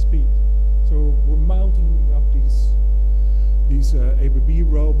speed. So we're mounting up these ABB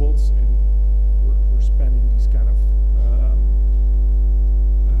robots, and we're spanning these kind of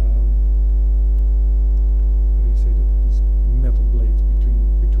how do you say that, these metal blades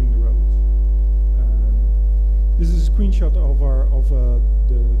between the robots. screenshot of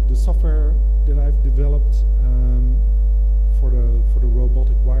the software that I've developed for the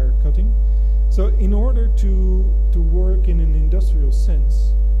robotic wire cutting. So in order to work in an industrial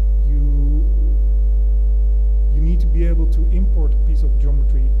sense, you need to be able to import a piece of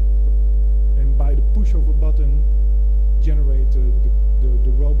geometry and by the push of a button generate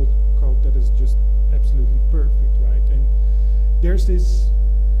the robot code that is just absolutely perfect, right? And there's this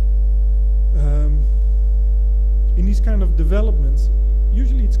in these kind of developments,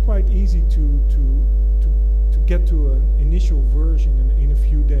 usually it's quite easy to get to an initial version in a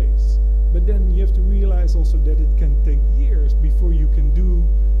few days. But then you have to realize also that it can take years before you can do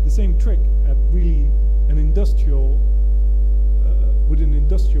the same trick at really an industrial, with an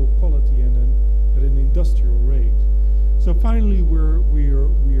industrial quality and at an industrial rate. So finally, we are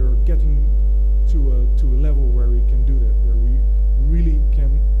getting to a level where we can do that, where we really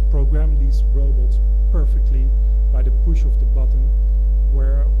can program these robots perfectly by the push of the button,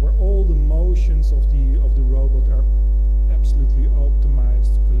 where all the motions of the robot are absolutely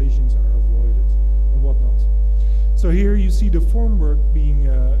optimized, collisions are avoided, and whatnot. So here you see the formwork being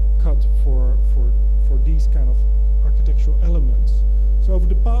cut for these kind of architectural elements. So over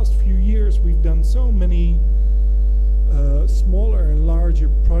the past few years, we've done so many smaller and larger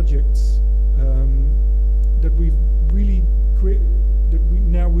projects that we've really we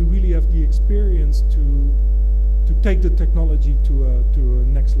really have the experience to take the technology to a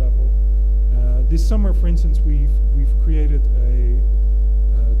next level. This summer, for instance, we've created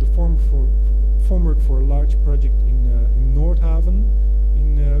the formwork for a large project in Noordhaven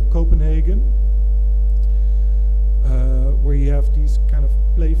in Copenhagen, where you have these kind of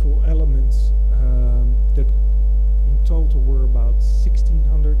playful elements that in total were about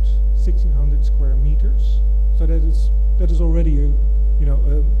 1,600 square meters. So that is already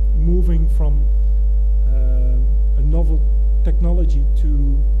moving from a novel technology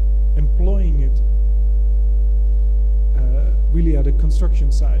to employing it really at a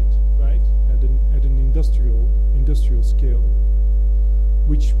construction site, right? At an industrial scale,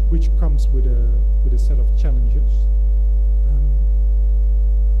 which comes with a set of challenges.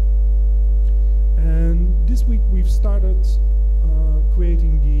 And this week we've started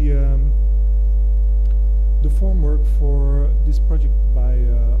creating the formwork for this project by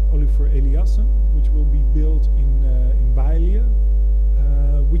Oliver Eliassen, which will be built in Weilia,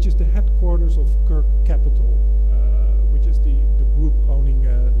 which is the headquarters of Kirk Capital, which is the group owning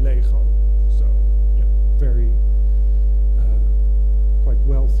Lego. So, yeah, very quite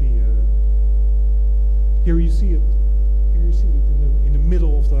wealthy. Here you see it. Here you see it in the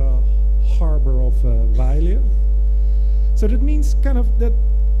middle of the harbour of Weilia. So that means kind of that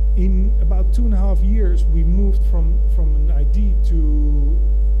in about 2.5 years we moved from an idea to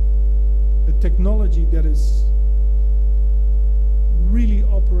a technology that is really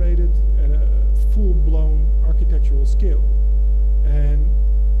operated at a full-blown architectural scale. And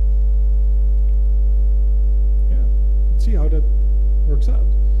yeah, let's see how that works out.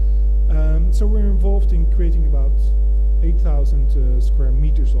 So we're involved in creating about 8,000 square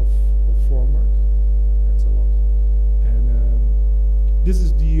meters of formwork. That's a lot. And this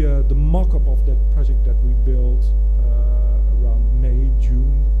is the mock-up of that project that we built around May,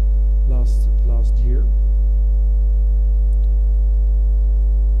 June last year.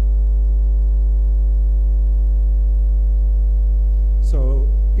 So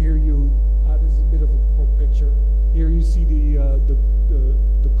here this is a bit of a poor picture. Here you see the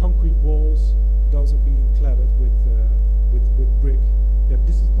concrete walls. Those are being cladded with brick. Yeah,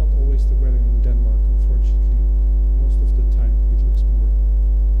 this is not always the weather in Denmark, unfortunately. Most of the time it looks more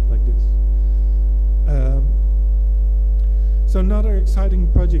like this. So another exciting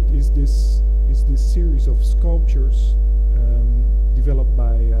project is this series of sculptures developed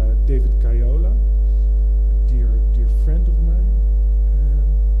by David Caiola, a dear friend of mine.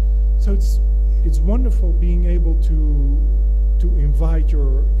 So it's wonderful being able to invite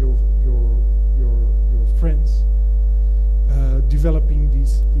your friends, developing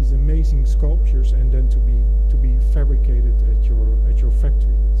these amazing sculptures, and then to be fabricated at your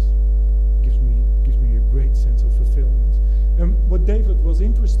factory. It gives me a great sense of fulfillment. And what David was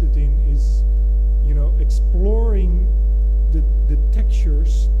interested in is, exploring the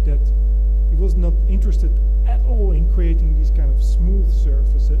textures that he was not interested at all in creating these kind of smooth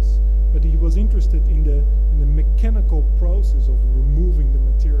surfaces, but he was interested in the mechanical process of removing the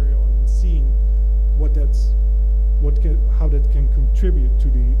material and seeing how that can contribute to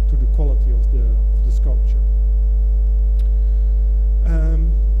the quality of the sculpture.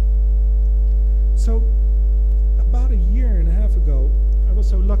 So about 1.5 years ago, I was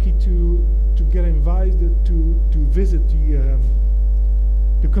so lucky to get invited to visit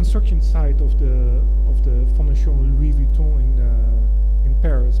the construction site of the Fondation Louis Vuitton in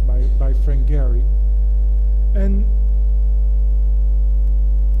Paris by Frank Gehry, and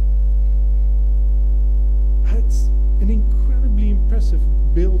it's an incredibly impressive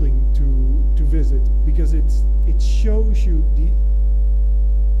building to visit, because it shows you the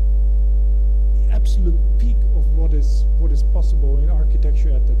absolute peak of what is possible in architecture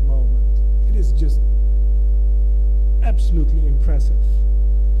at that moment. It is just absolutely impressive.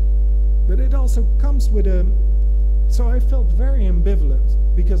 But it also comes with a, so I felt very ambivalent,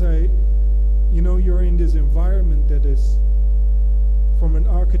 because you're in this environment that is, from an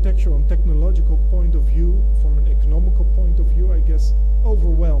architectural and technological point of view, from an economical point of view, I guess,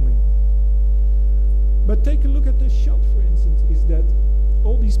 overwhelming. But take a look at this shot, for instance, is that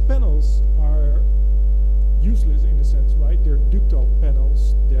all these panels are useless in a sense, right? They're ductile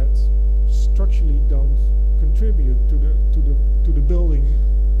panels that structurally don't contribute to the building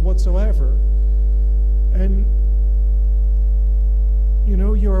whatsoever. And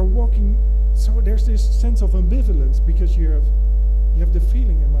you're walking, so there's this sense of ambivalence, because you have the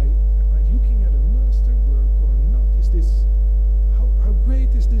feeling, am I looking at a masterwork or not? Is this, how great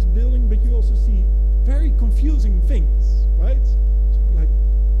is this building? But you also see very confusing things, right? So like,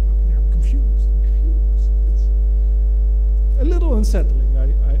 I'm confused. It's a little unsettling,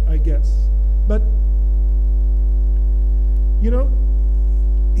 I guess. But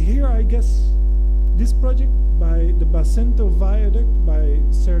here I guess this project by the Bacento Viaduct by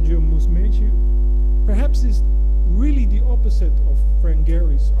Sergio Musmeci perhaps is really the opposite of Frank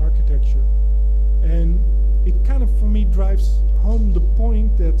Gehry's architecture. And it kind of, for me, drives home the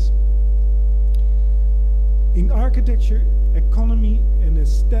point that in architecture, economy and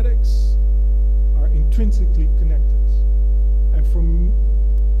aesthetics are intrinsically connected. And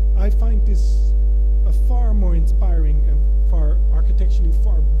I find this a far more inspiring and architecturally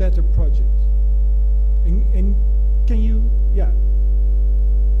far better project. And can you,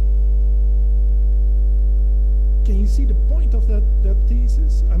 can you see the point of that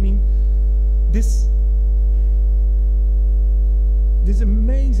thesis? I mean, this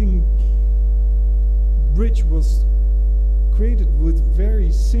amazing bridge was created with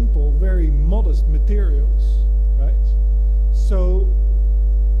very simple, very modest materials, right? So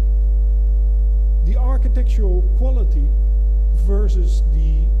the architectural quality versus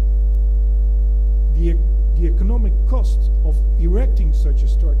the economic cost of erecting such a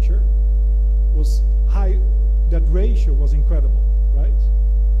structure was high. That ratio was incredible, right?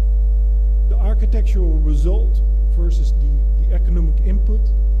 The architectural result versus the economic input,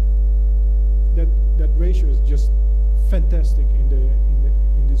 that ratio is just fantastic in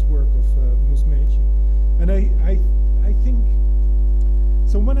this work of Musmeci. And I think,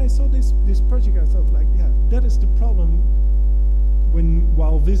 so when I saw this project, I thought, like, yeah, that is the problem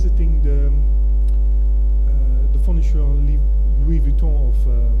while visiting the Fondation Louis Vuitton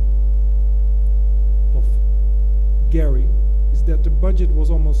of Gehry, is that the budget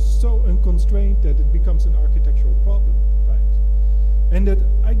was almost so unconstrained that it becomes an architectural problem, right? And that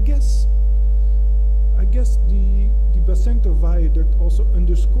I guess the Bacento Viaduct also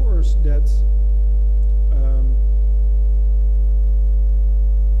underscores that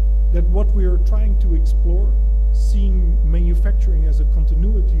that what we are trying to explore, seeing manufacturing as a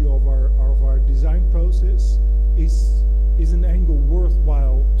continuity of our design process, is an angle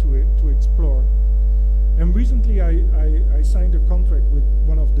worthwhile to explore. And recently I signed a contract with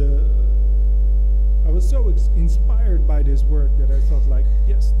one of the, I was so inspired by this work that I thought, like,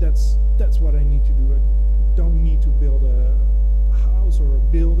 yes, that's what I need to do. I don't need to build a house or a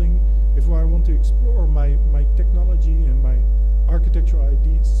building. If I want to explore my technology and my architectural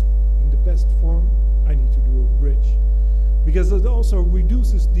ideas in the best form, I need to do a bridge. Because it also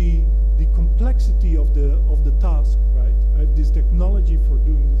reduces the complexity of the task, right? I have this technology for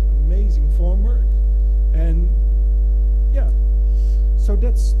doing this amazing formwork, and yeah, so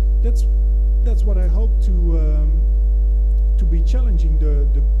that's what I hope to be challenging the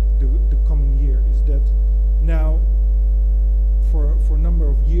coming year, is that now for a number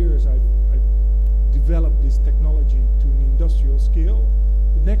of years I've developed this technology to an industrial scale.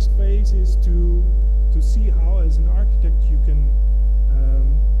 The next phase is to see how, as an architect, you can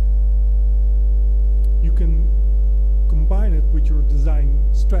combine it with your design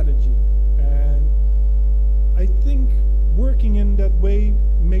strategy. And I think working in that way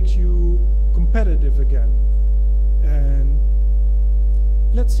makes you competitive again. And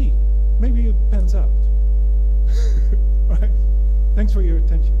let's see, maybe it pans out. All right. Thanks for your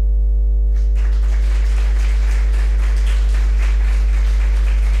attention.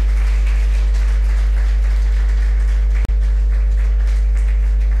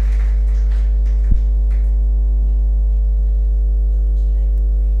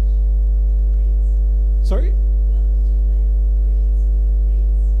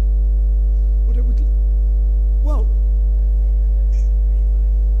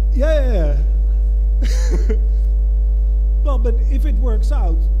 works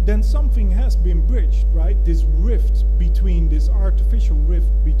out, then something has been bridged, right? This rift between, this artificial rift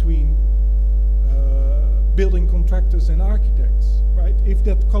between building contractors and architects, right? If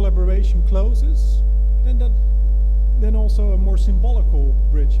that collaboration closes, then also a more symbolical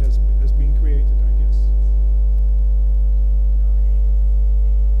bridge has been created, I guess.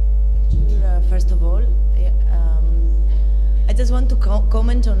 First of all, I just want to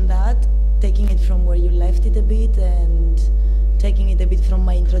comment on that, taking it from where you left it a bit and taking it a bit from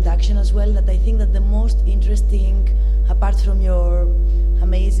my introduction as well, that I think that the most interesting, apart from your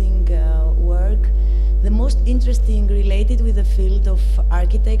amazing work, the most interesting related with the field of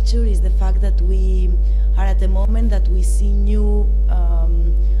architecture is the fact that we are at a moment that we see new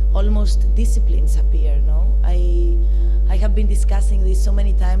almost disciplines appear, no? I have been discussing this so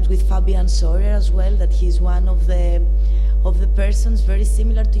many times with Fabian Sawyer as well, that he's one of the persons very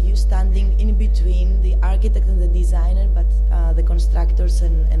similar to you, standing in between the architect and the designer, but the constructors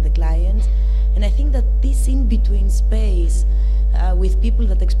and the clients. And I think that this in-between space with people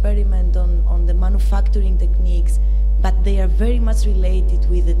that experiment on the manufacturing techniques, but they are very much related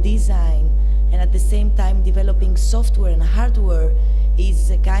with the design, and at the same time developing software and hardware,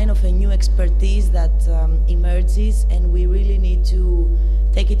 is a kind of a new expertise that emerges, and we really need to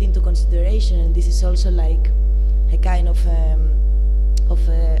take it into consideration. And this is also like a kind of a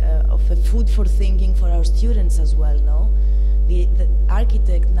food for thinking for our students as well, no? The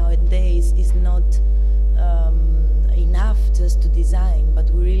architect nowadays is not enough just to design,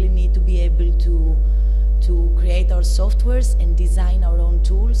 but we really need to be able to create our softwares and design our own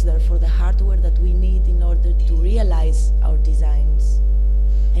tools, therefore the hardware that we need in order to realize our designs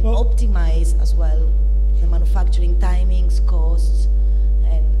and optimize as well the manufacturing timings, costs,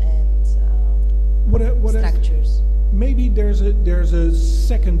 and structures. Maybe there's a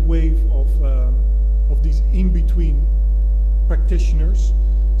second wave of these in-between practitioners,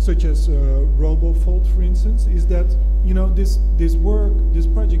 such as RoboFold, for instance. Is that, you know, this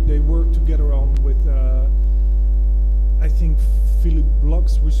project they work together on with I think Philip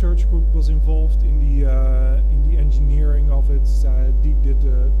Bloch's research group was involved in the engineering of it. Did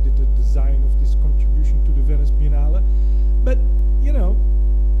the design of this contribution to the Venice Biennale. But you know,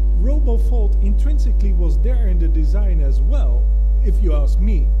 RoboFold intrinsically was there in the design as well, if you ask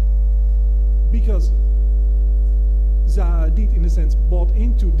me, because Zaha Hadid, in a sense, bought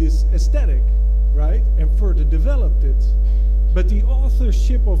into this aesthetic, right, and further developed it. But the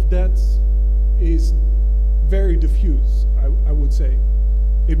authorship of that is very diffuse, I would say.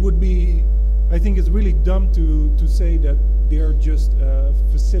 It would be, I think it's really dumb to say that they're just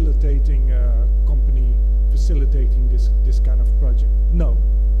facilitating a company, facilitating this kind of project. No,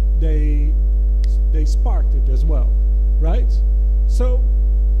 they sparked it as well, right? So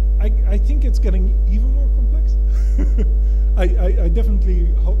I think it's getting even more complex. I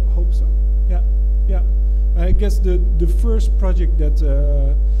definitely hope so. Yeah, yeah. I guess the first project that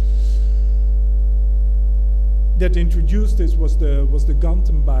introduced this was the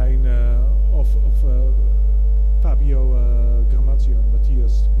Gantenbein of Fabio Gramazio and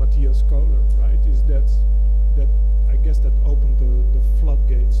Matthias Kohler, right? Is that I guess that opened the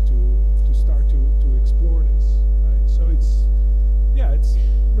floodgates to start to explore this, right? So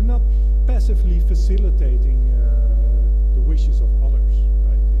we're not passively facilitating the wishes of others,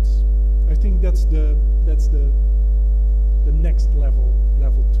 right? I think that's the next level to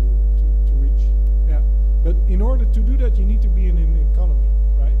reach. Yeah. But in order to do that, you need to be in an economy,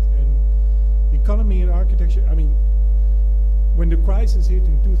 right? And economy in architecture, I mean, when the crisis hit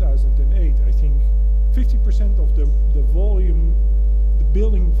in 2008, I think 50% of the volume, the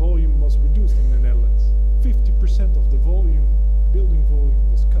building volume was reduced in the Netherlands. 50% of the building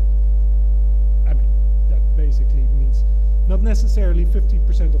volume was cut. I mean, that basically means not necessarily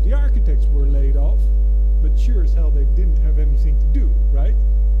 50% of the architects were laid off, but sure as hell they didn't have anything to do, right?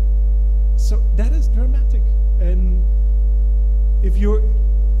 So that is dramatic. And if you're,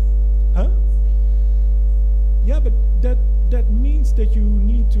 yeah, but that means that you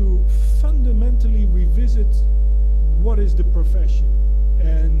need to fundamentally revisit what is the profession.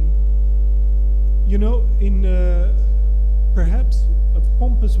 And you know, in perhaps a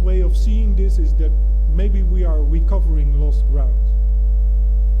pompous way of seeing this is that maybe we are recovering lost ground.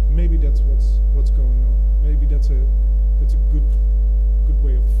 Maybe that's what's going on. Maybe that's a good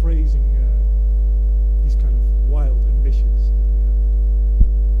way of phrasing these kind of wild ambitions that we have.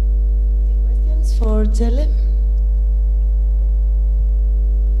 Any questions for Jelle?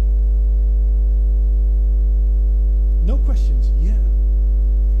 No questions, yeah.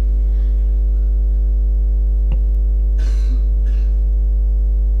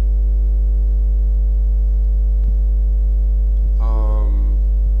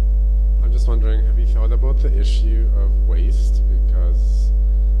 about the issue of waste? Because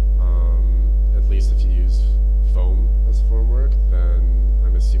at least if you use foam as formwork, then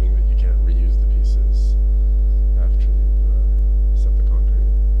I'm assuming that you can't reuse the pieces after you set the concrete.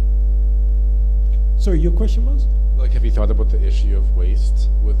 So your question was? Like, have you thought about the issue of waste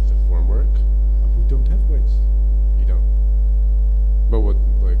with the formwork? We don't have waste. You don't. But what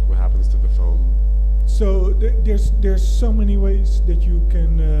happens to the foam? So there's so many ways that you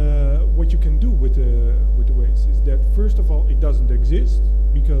can what you can do with the waste is that first of all it doesn't exist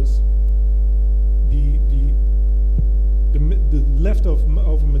because the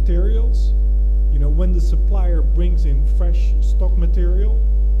leftover materials, you know, when the supplier brings in fresh stock material,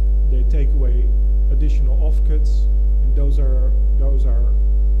 they take away additional offcuts, and those are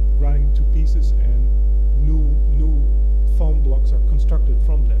grind to pieces, and new foam blocks are constructed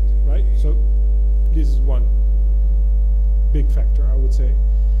from that, right? So this is one big factor, I would say.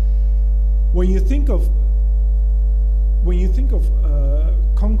 When you think of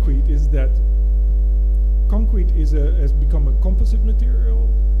concrete, is that concrete has become a composite material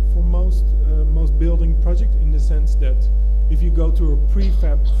for most building projects, in the sense that if you go to a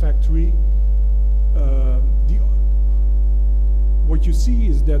prefab factory, what you see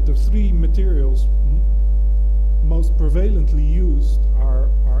is that the three materials most prevalently used are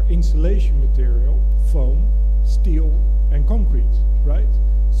insulation material, foam, steel, and concrete, right?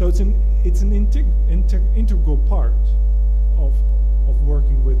 So it's an integral part of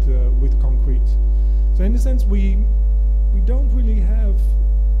working with concrete. So in a sense, we don't really have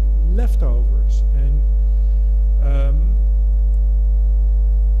leftovers, and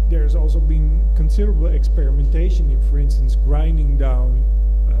there's also been considerable experimentation in, for instance, grinding down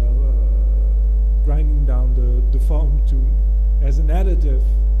the foam as an additive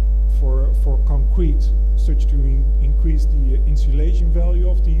for concrete, such to increase the insulation value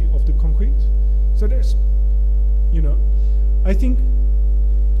of the concrete. So there's, you know, I think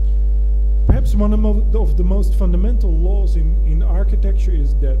perhaps one of the most fundamental laws in architecture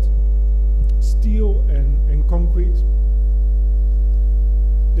is that steel and concrete,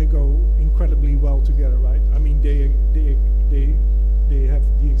 they go incredibly well together, right? I mean, they have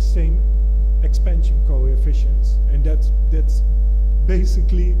the same expansion coefficients, and that's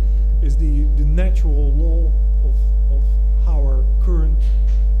basically is the natural law of how our current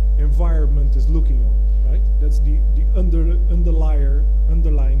environment is looking on, right? That's the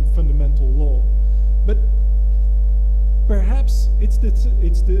underlying fundamental law. But perhaps it's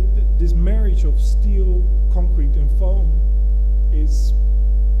this marriage of steel, concrete, and foam is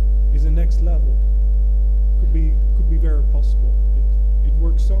a next level. Could be very possible. It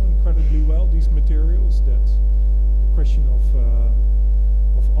works so incredibly well, these materials, that the question of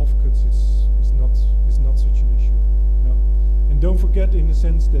offcuts is not such an issue. No. And don't forget, in the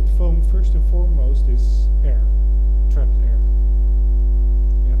sense that foam first and foremost is air, trapped air.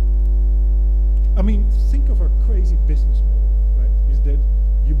 Yeah. I mean, think of a crazy business model, right? Is that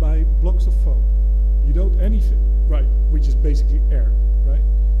you buy blocks of foam, you don't anything, right? Which is basically air, right?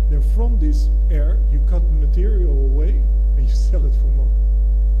 Then from this air, you cut the material away and you sell it for more.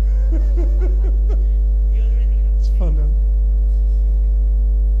 It's fun, huh?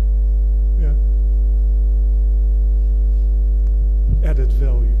 Yeah. Added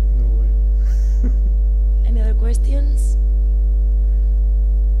value, no way. Any other questions?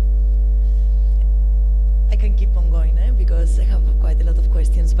 I can keep on going, because I have quite a lot of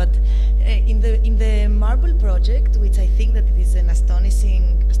questions. But in the marble project, which I think that it is an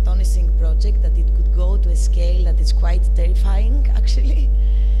astonishing project, that it could go to a scale that is quite terrifying, actually.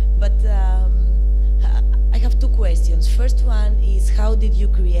 But I have two questions. First one is, how did you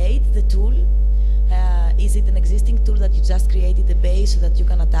create the tool? Is it an existing tool that you just created the base so that you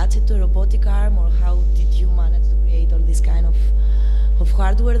can attach it to a robotic arm, or how did you manage to create all this kind of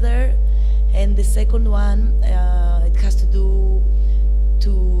hardware there? And the second one, it has to do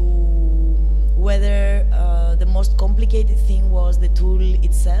to whether the most complicated thing was the tool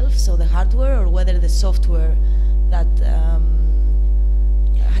itself, so the hardware, or whether the software that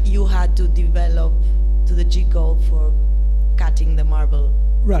you had to develop to the G code for cutting the marble.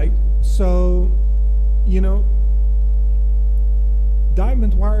 Right. So, you know,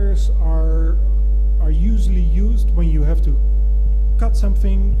 diamond wires are usually used when you have to cut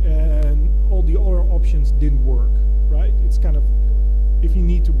something and all the other options didn't work, right? It's kind of, if you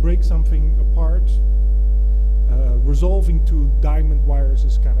need to break something apart, resolving to diamond wires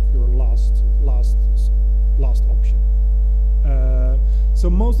is kind of your last option. So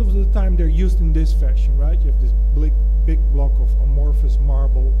most of the time they're used in this fashion, right? You have this big block of amorphous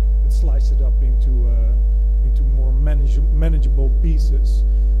marble and slice it up into more manageable pieces.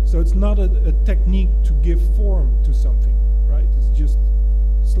 So it's not a technique to give form to something, right? It's just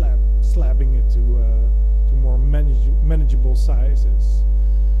slabbing it to more manageable sizes.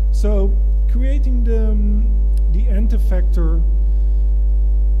 So creating the end effector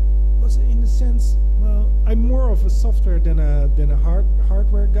was, in a sense, well, I'm more of a software than a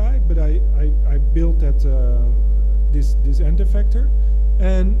hardware guy, but I built that this end effector,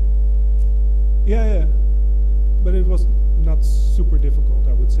 and yeah, but it was not super difficult,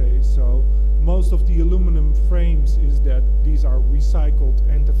 I would say. So most of the aluminum frames is that these are recycled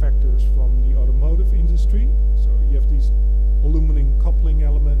end effectors from the automotive industry. So you have these aluminum coupling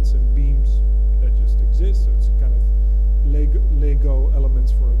elements and beams that just exist. So it's a kind of Lego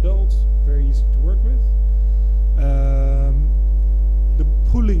elements for adults, very easy to work with. The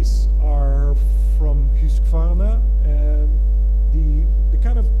pulleys are from Husqvarna, and the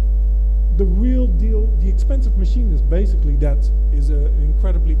kind of the real deal, the expensive machine is basically that is an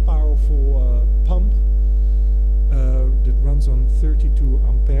incredibly powerful pump that runs on 32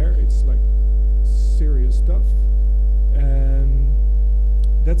 ampere. It's like serious stuff, and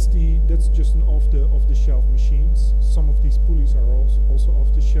that's just an off the shelf machines. Some of these pulleys are also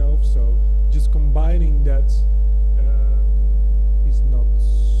off the shelf, so just combining that is not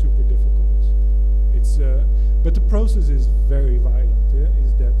super difficult. It's but the process is very violent.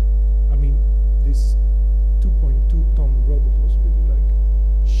 Is that, I mean, this 2.2 ton robot was really like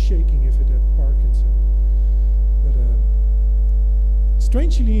shaking if it had Parkinson. But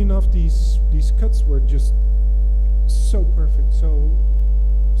strangely enough, these cuts were just so perfect, so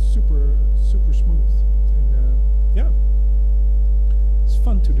super smooth, and yeah, it's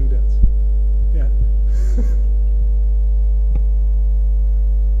fun to do that. Yeah.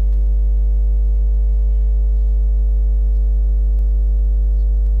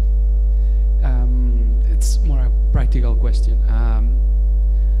 It's more a practical question.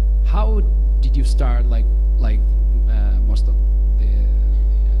 How did you start? Like most of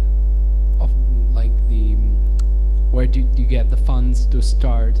where did you get the funds to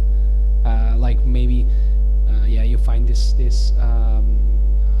start? Like maybe, yeah, you find this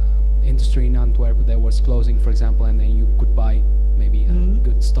industry in Antwerp that was closing, for example, and then you could buy maybe a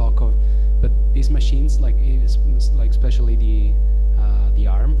good stock of. But these machines, like especially the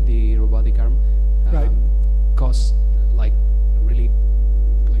arm, the robotic arm, right, cost like really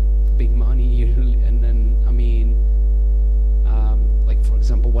like big money usually. And then I mean, like for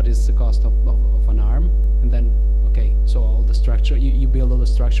example, what is the cost of an arm? And then okay, so all the structure, you build all the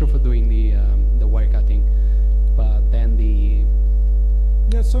structure for doing the wire cutting, but then the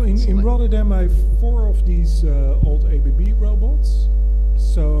so in Rotterdam I have 4 of these old ABB robots.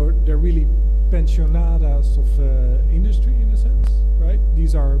 So they're really pensionadas of industry in a sense, right?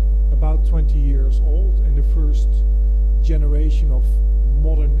 These are about 20 years old, and the first generation of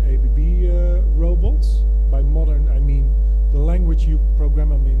modern ABB robots. By modern, I mean the language you program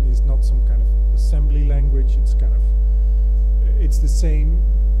them in is not some kind of assembly language. It's kind of, it's the same.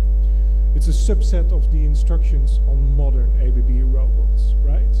 It's a subset of the instructions on modern ABB robots,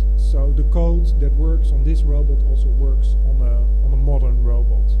 right? So the code that works on this robot also works on a modern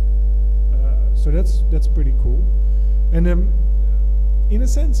robot. So that's pretty cool. And in a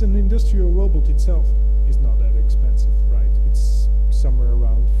sense, an industrial robot itself is not that expensive, right? It's somewhere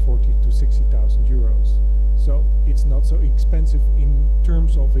around 40 to 60,000 euros. So it's not so expensive in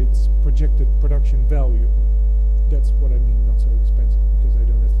terms of its projected production value. That's what I mean, not so expensive, because I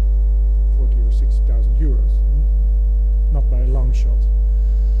don't have 40 or 60,000 euros, not by a long shot.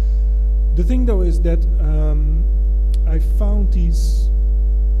 The thing though is that I found these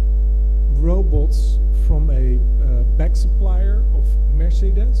robots from a back supplier of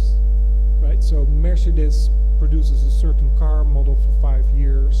Mercedes, right? So Mercedes produces a certain car model for 5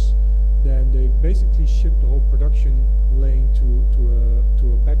 years, then they basically ship the whole production lane to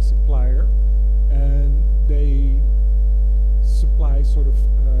a back supplier, and they supply sort of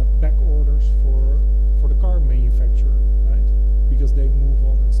back orders for the car manufacturer, right? Because they move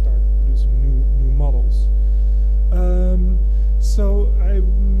on and start producing new models. So I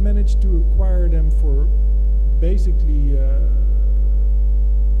managed to acquire them for basically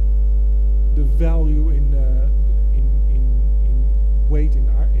the value in weight in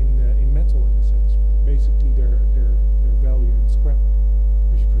metal, in a sense. Basically their value in scrap,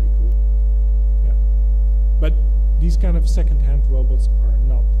 which is pretty cool. Yeah. But these kind of second-hand robots are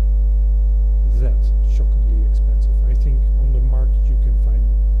not that shockingly expensive. I think on the market you can find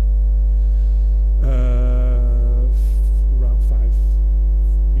around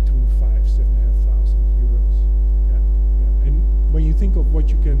between 5,000 to 7,500 euros. Yeah. And when you think of what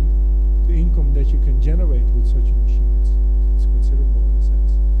you can, the income that you can generate with such a machine, it's considerable in a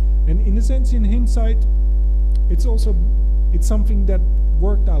sense. And in a sense, in hindsight, it's something that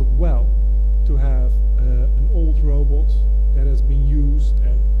worked out well to have an old robot that has been used,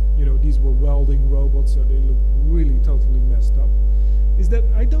 and these were welding robots, so they look really totally messed up. Is that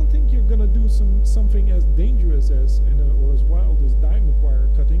I don't think you're gonna do something as dangerous as or as wild as diamond wire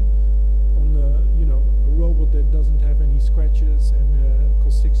cutting on a robot that doesn't have any scratches and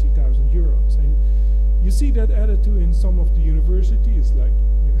costs 60,000 euros. And you see that attitude in some of the universities, like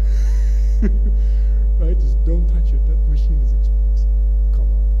right, just don't touch it. That machine is expensive. Come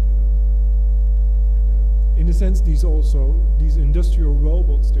on, And, in a sense, these industrial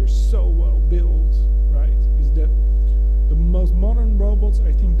robots, they're so well built, right? Is that the most modern robots?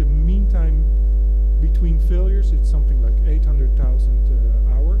 I think the mean time between failures, it's something like 800,000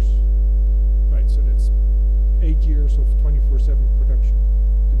 hours, right? So that's 8 years of 24/7 production.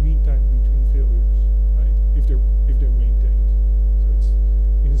 The mean time between failures, right? If they're maintained. So it's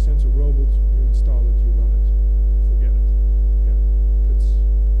in a sense a robot. You install it, you run it, forget it. Yeah, that's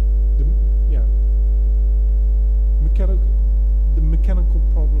the mechanical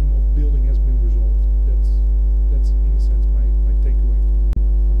problem of building has been resolved. That's in a sense my takeaway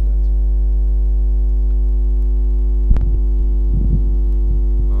from that.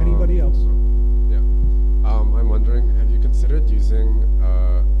 Anybody else? Yeah. I'm wondering, have you considered using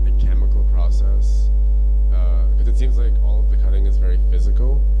a chemical process? Because it seems like all of the cutting is very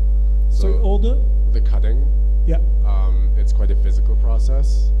physical. So all the cutting. Yeah. It's quite a physical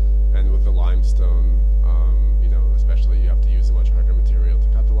process, and with the limestone, especially you have to use a much harder material to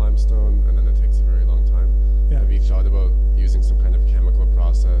cut the limestone, and then it takes a very long time. Yeah. Have you thought about using some kind of chemical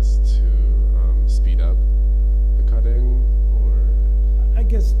process to speed up the cutting, or? I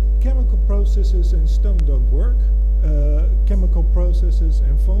guess chemical processes and stone don't work. Chemical processes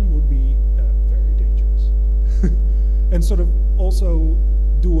and foam would be very dangerous. And sort of also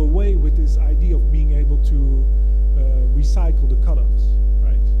do away with this idea of being able to recycle the cut-offs,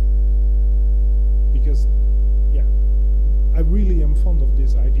 right? Because, yeah, I really am fond of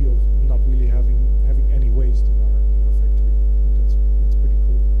this idea of not really having any waste in our factory. That's pretty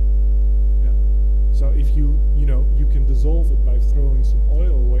cool. Yeah. So if you can dissolve it by throwing some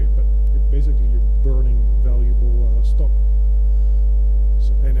oil away, but basically you're burning valuable stock.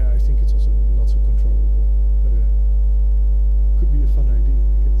 So, and I think it's also not so controllable, but could be a fun idea.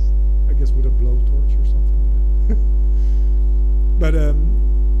 I guess with a blowtorch or something. But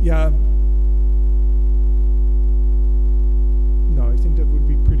yeah. No, I think that would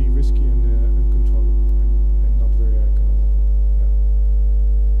be pretty risky and uncontrollable and not very economical. Yeah.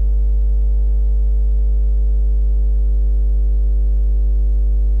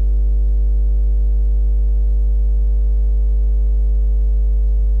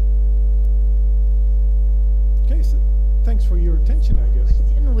 Okay, so thanks for your attention, I guess.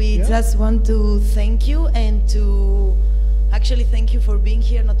 We just want to thank you and to actually thank you for being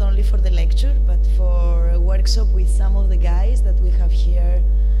here, not only for the lecture, but for a workshop with some of the guys that we have here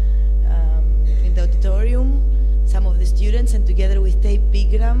in the auditorium, some of the students, and together with Tape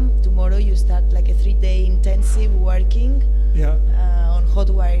Pigram, tomorrow you start like a 3-day intensive working on hot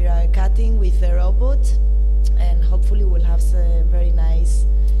wire cutting with a robot, and hopefully we'll have some very nice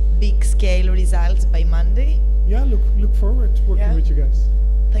big scale results by Monday. Yeah, look forward to working with you guys.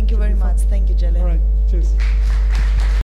 Thank you very much. Thank you, Jelle. All right, cheers.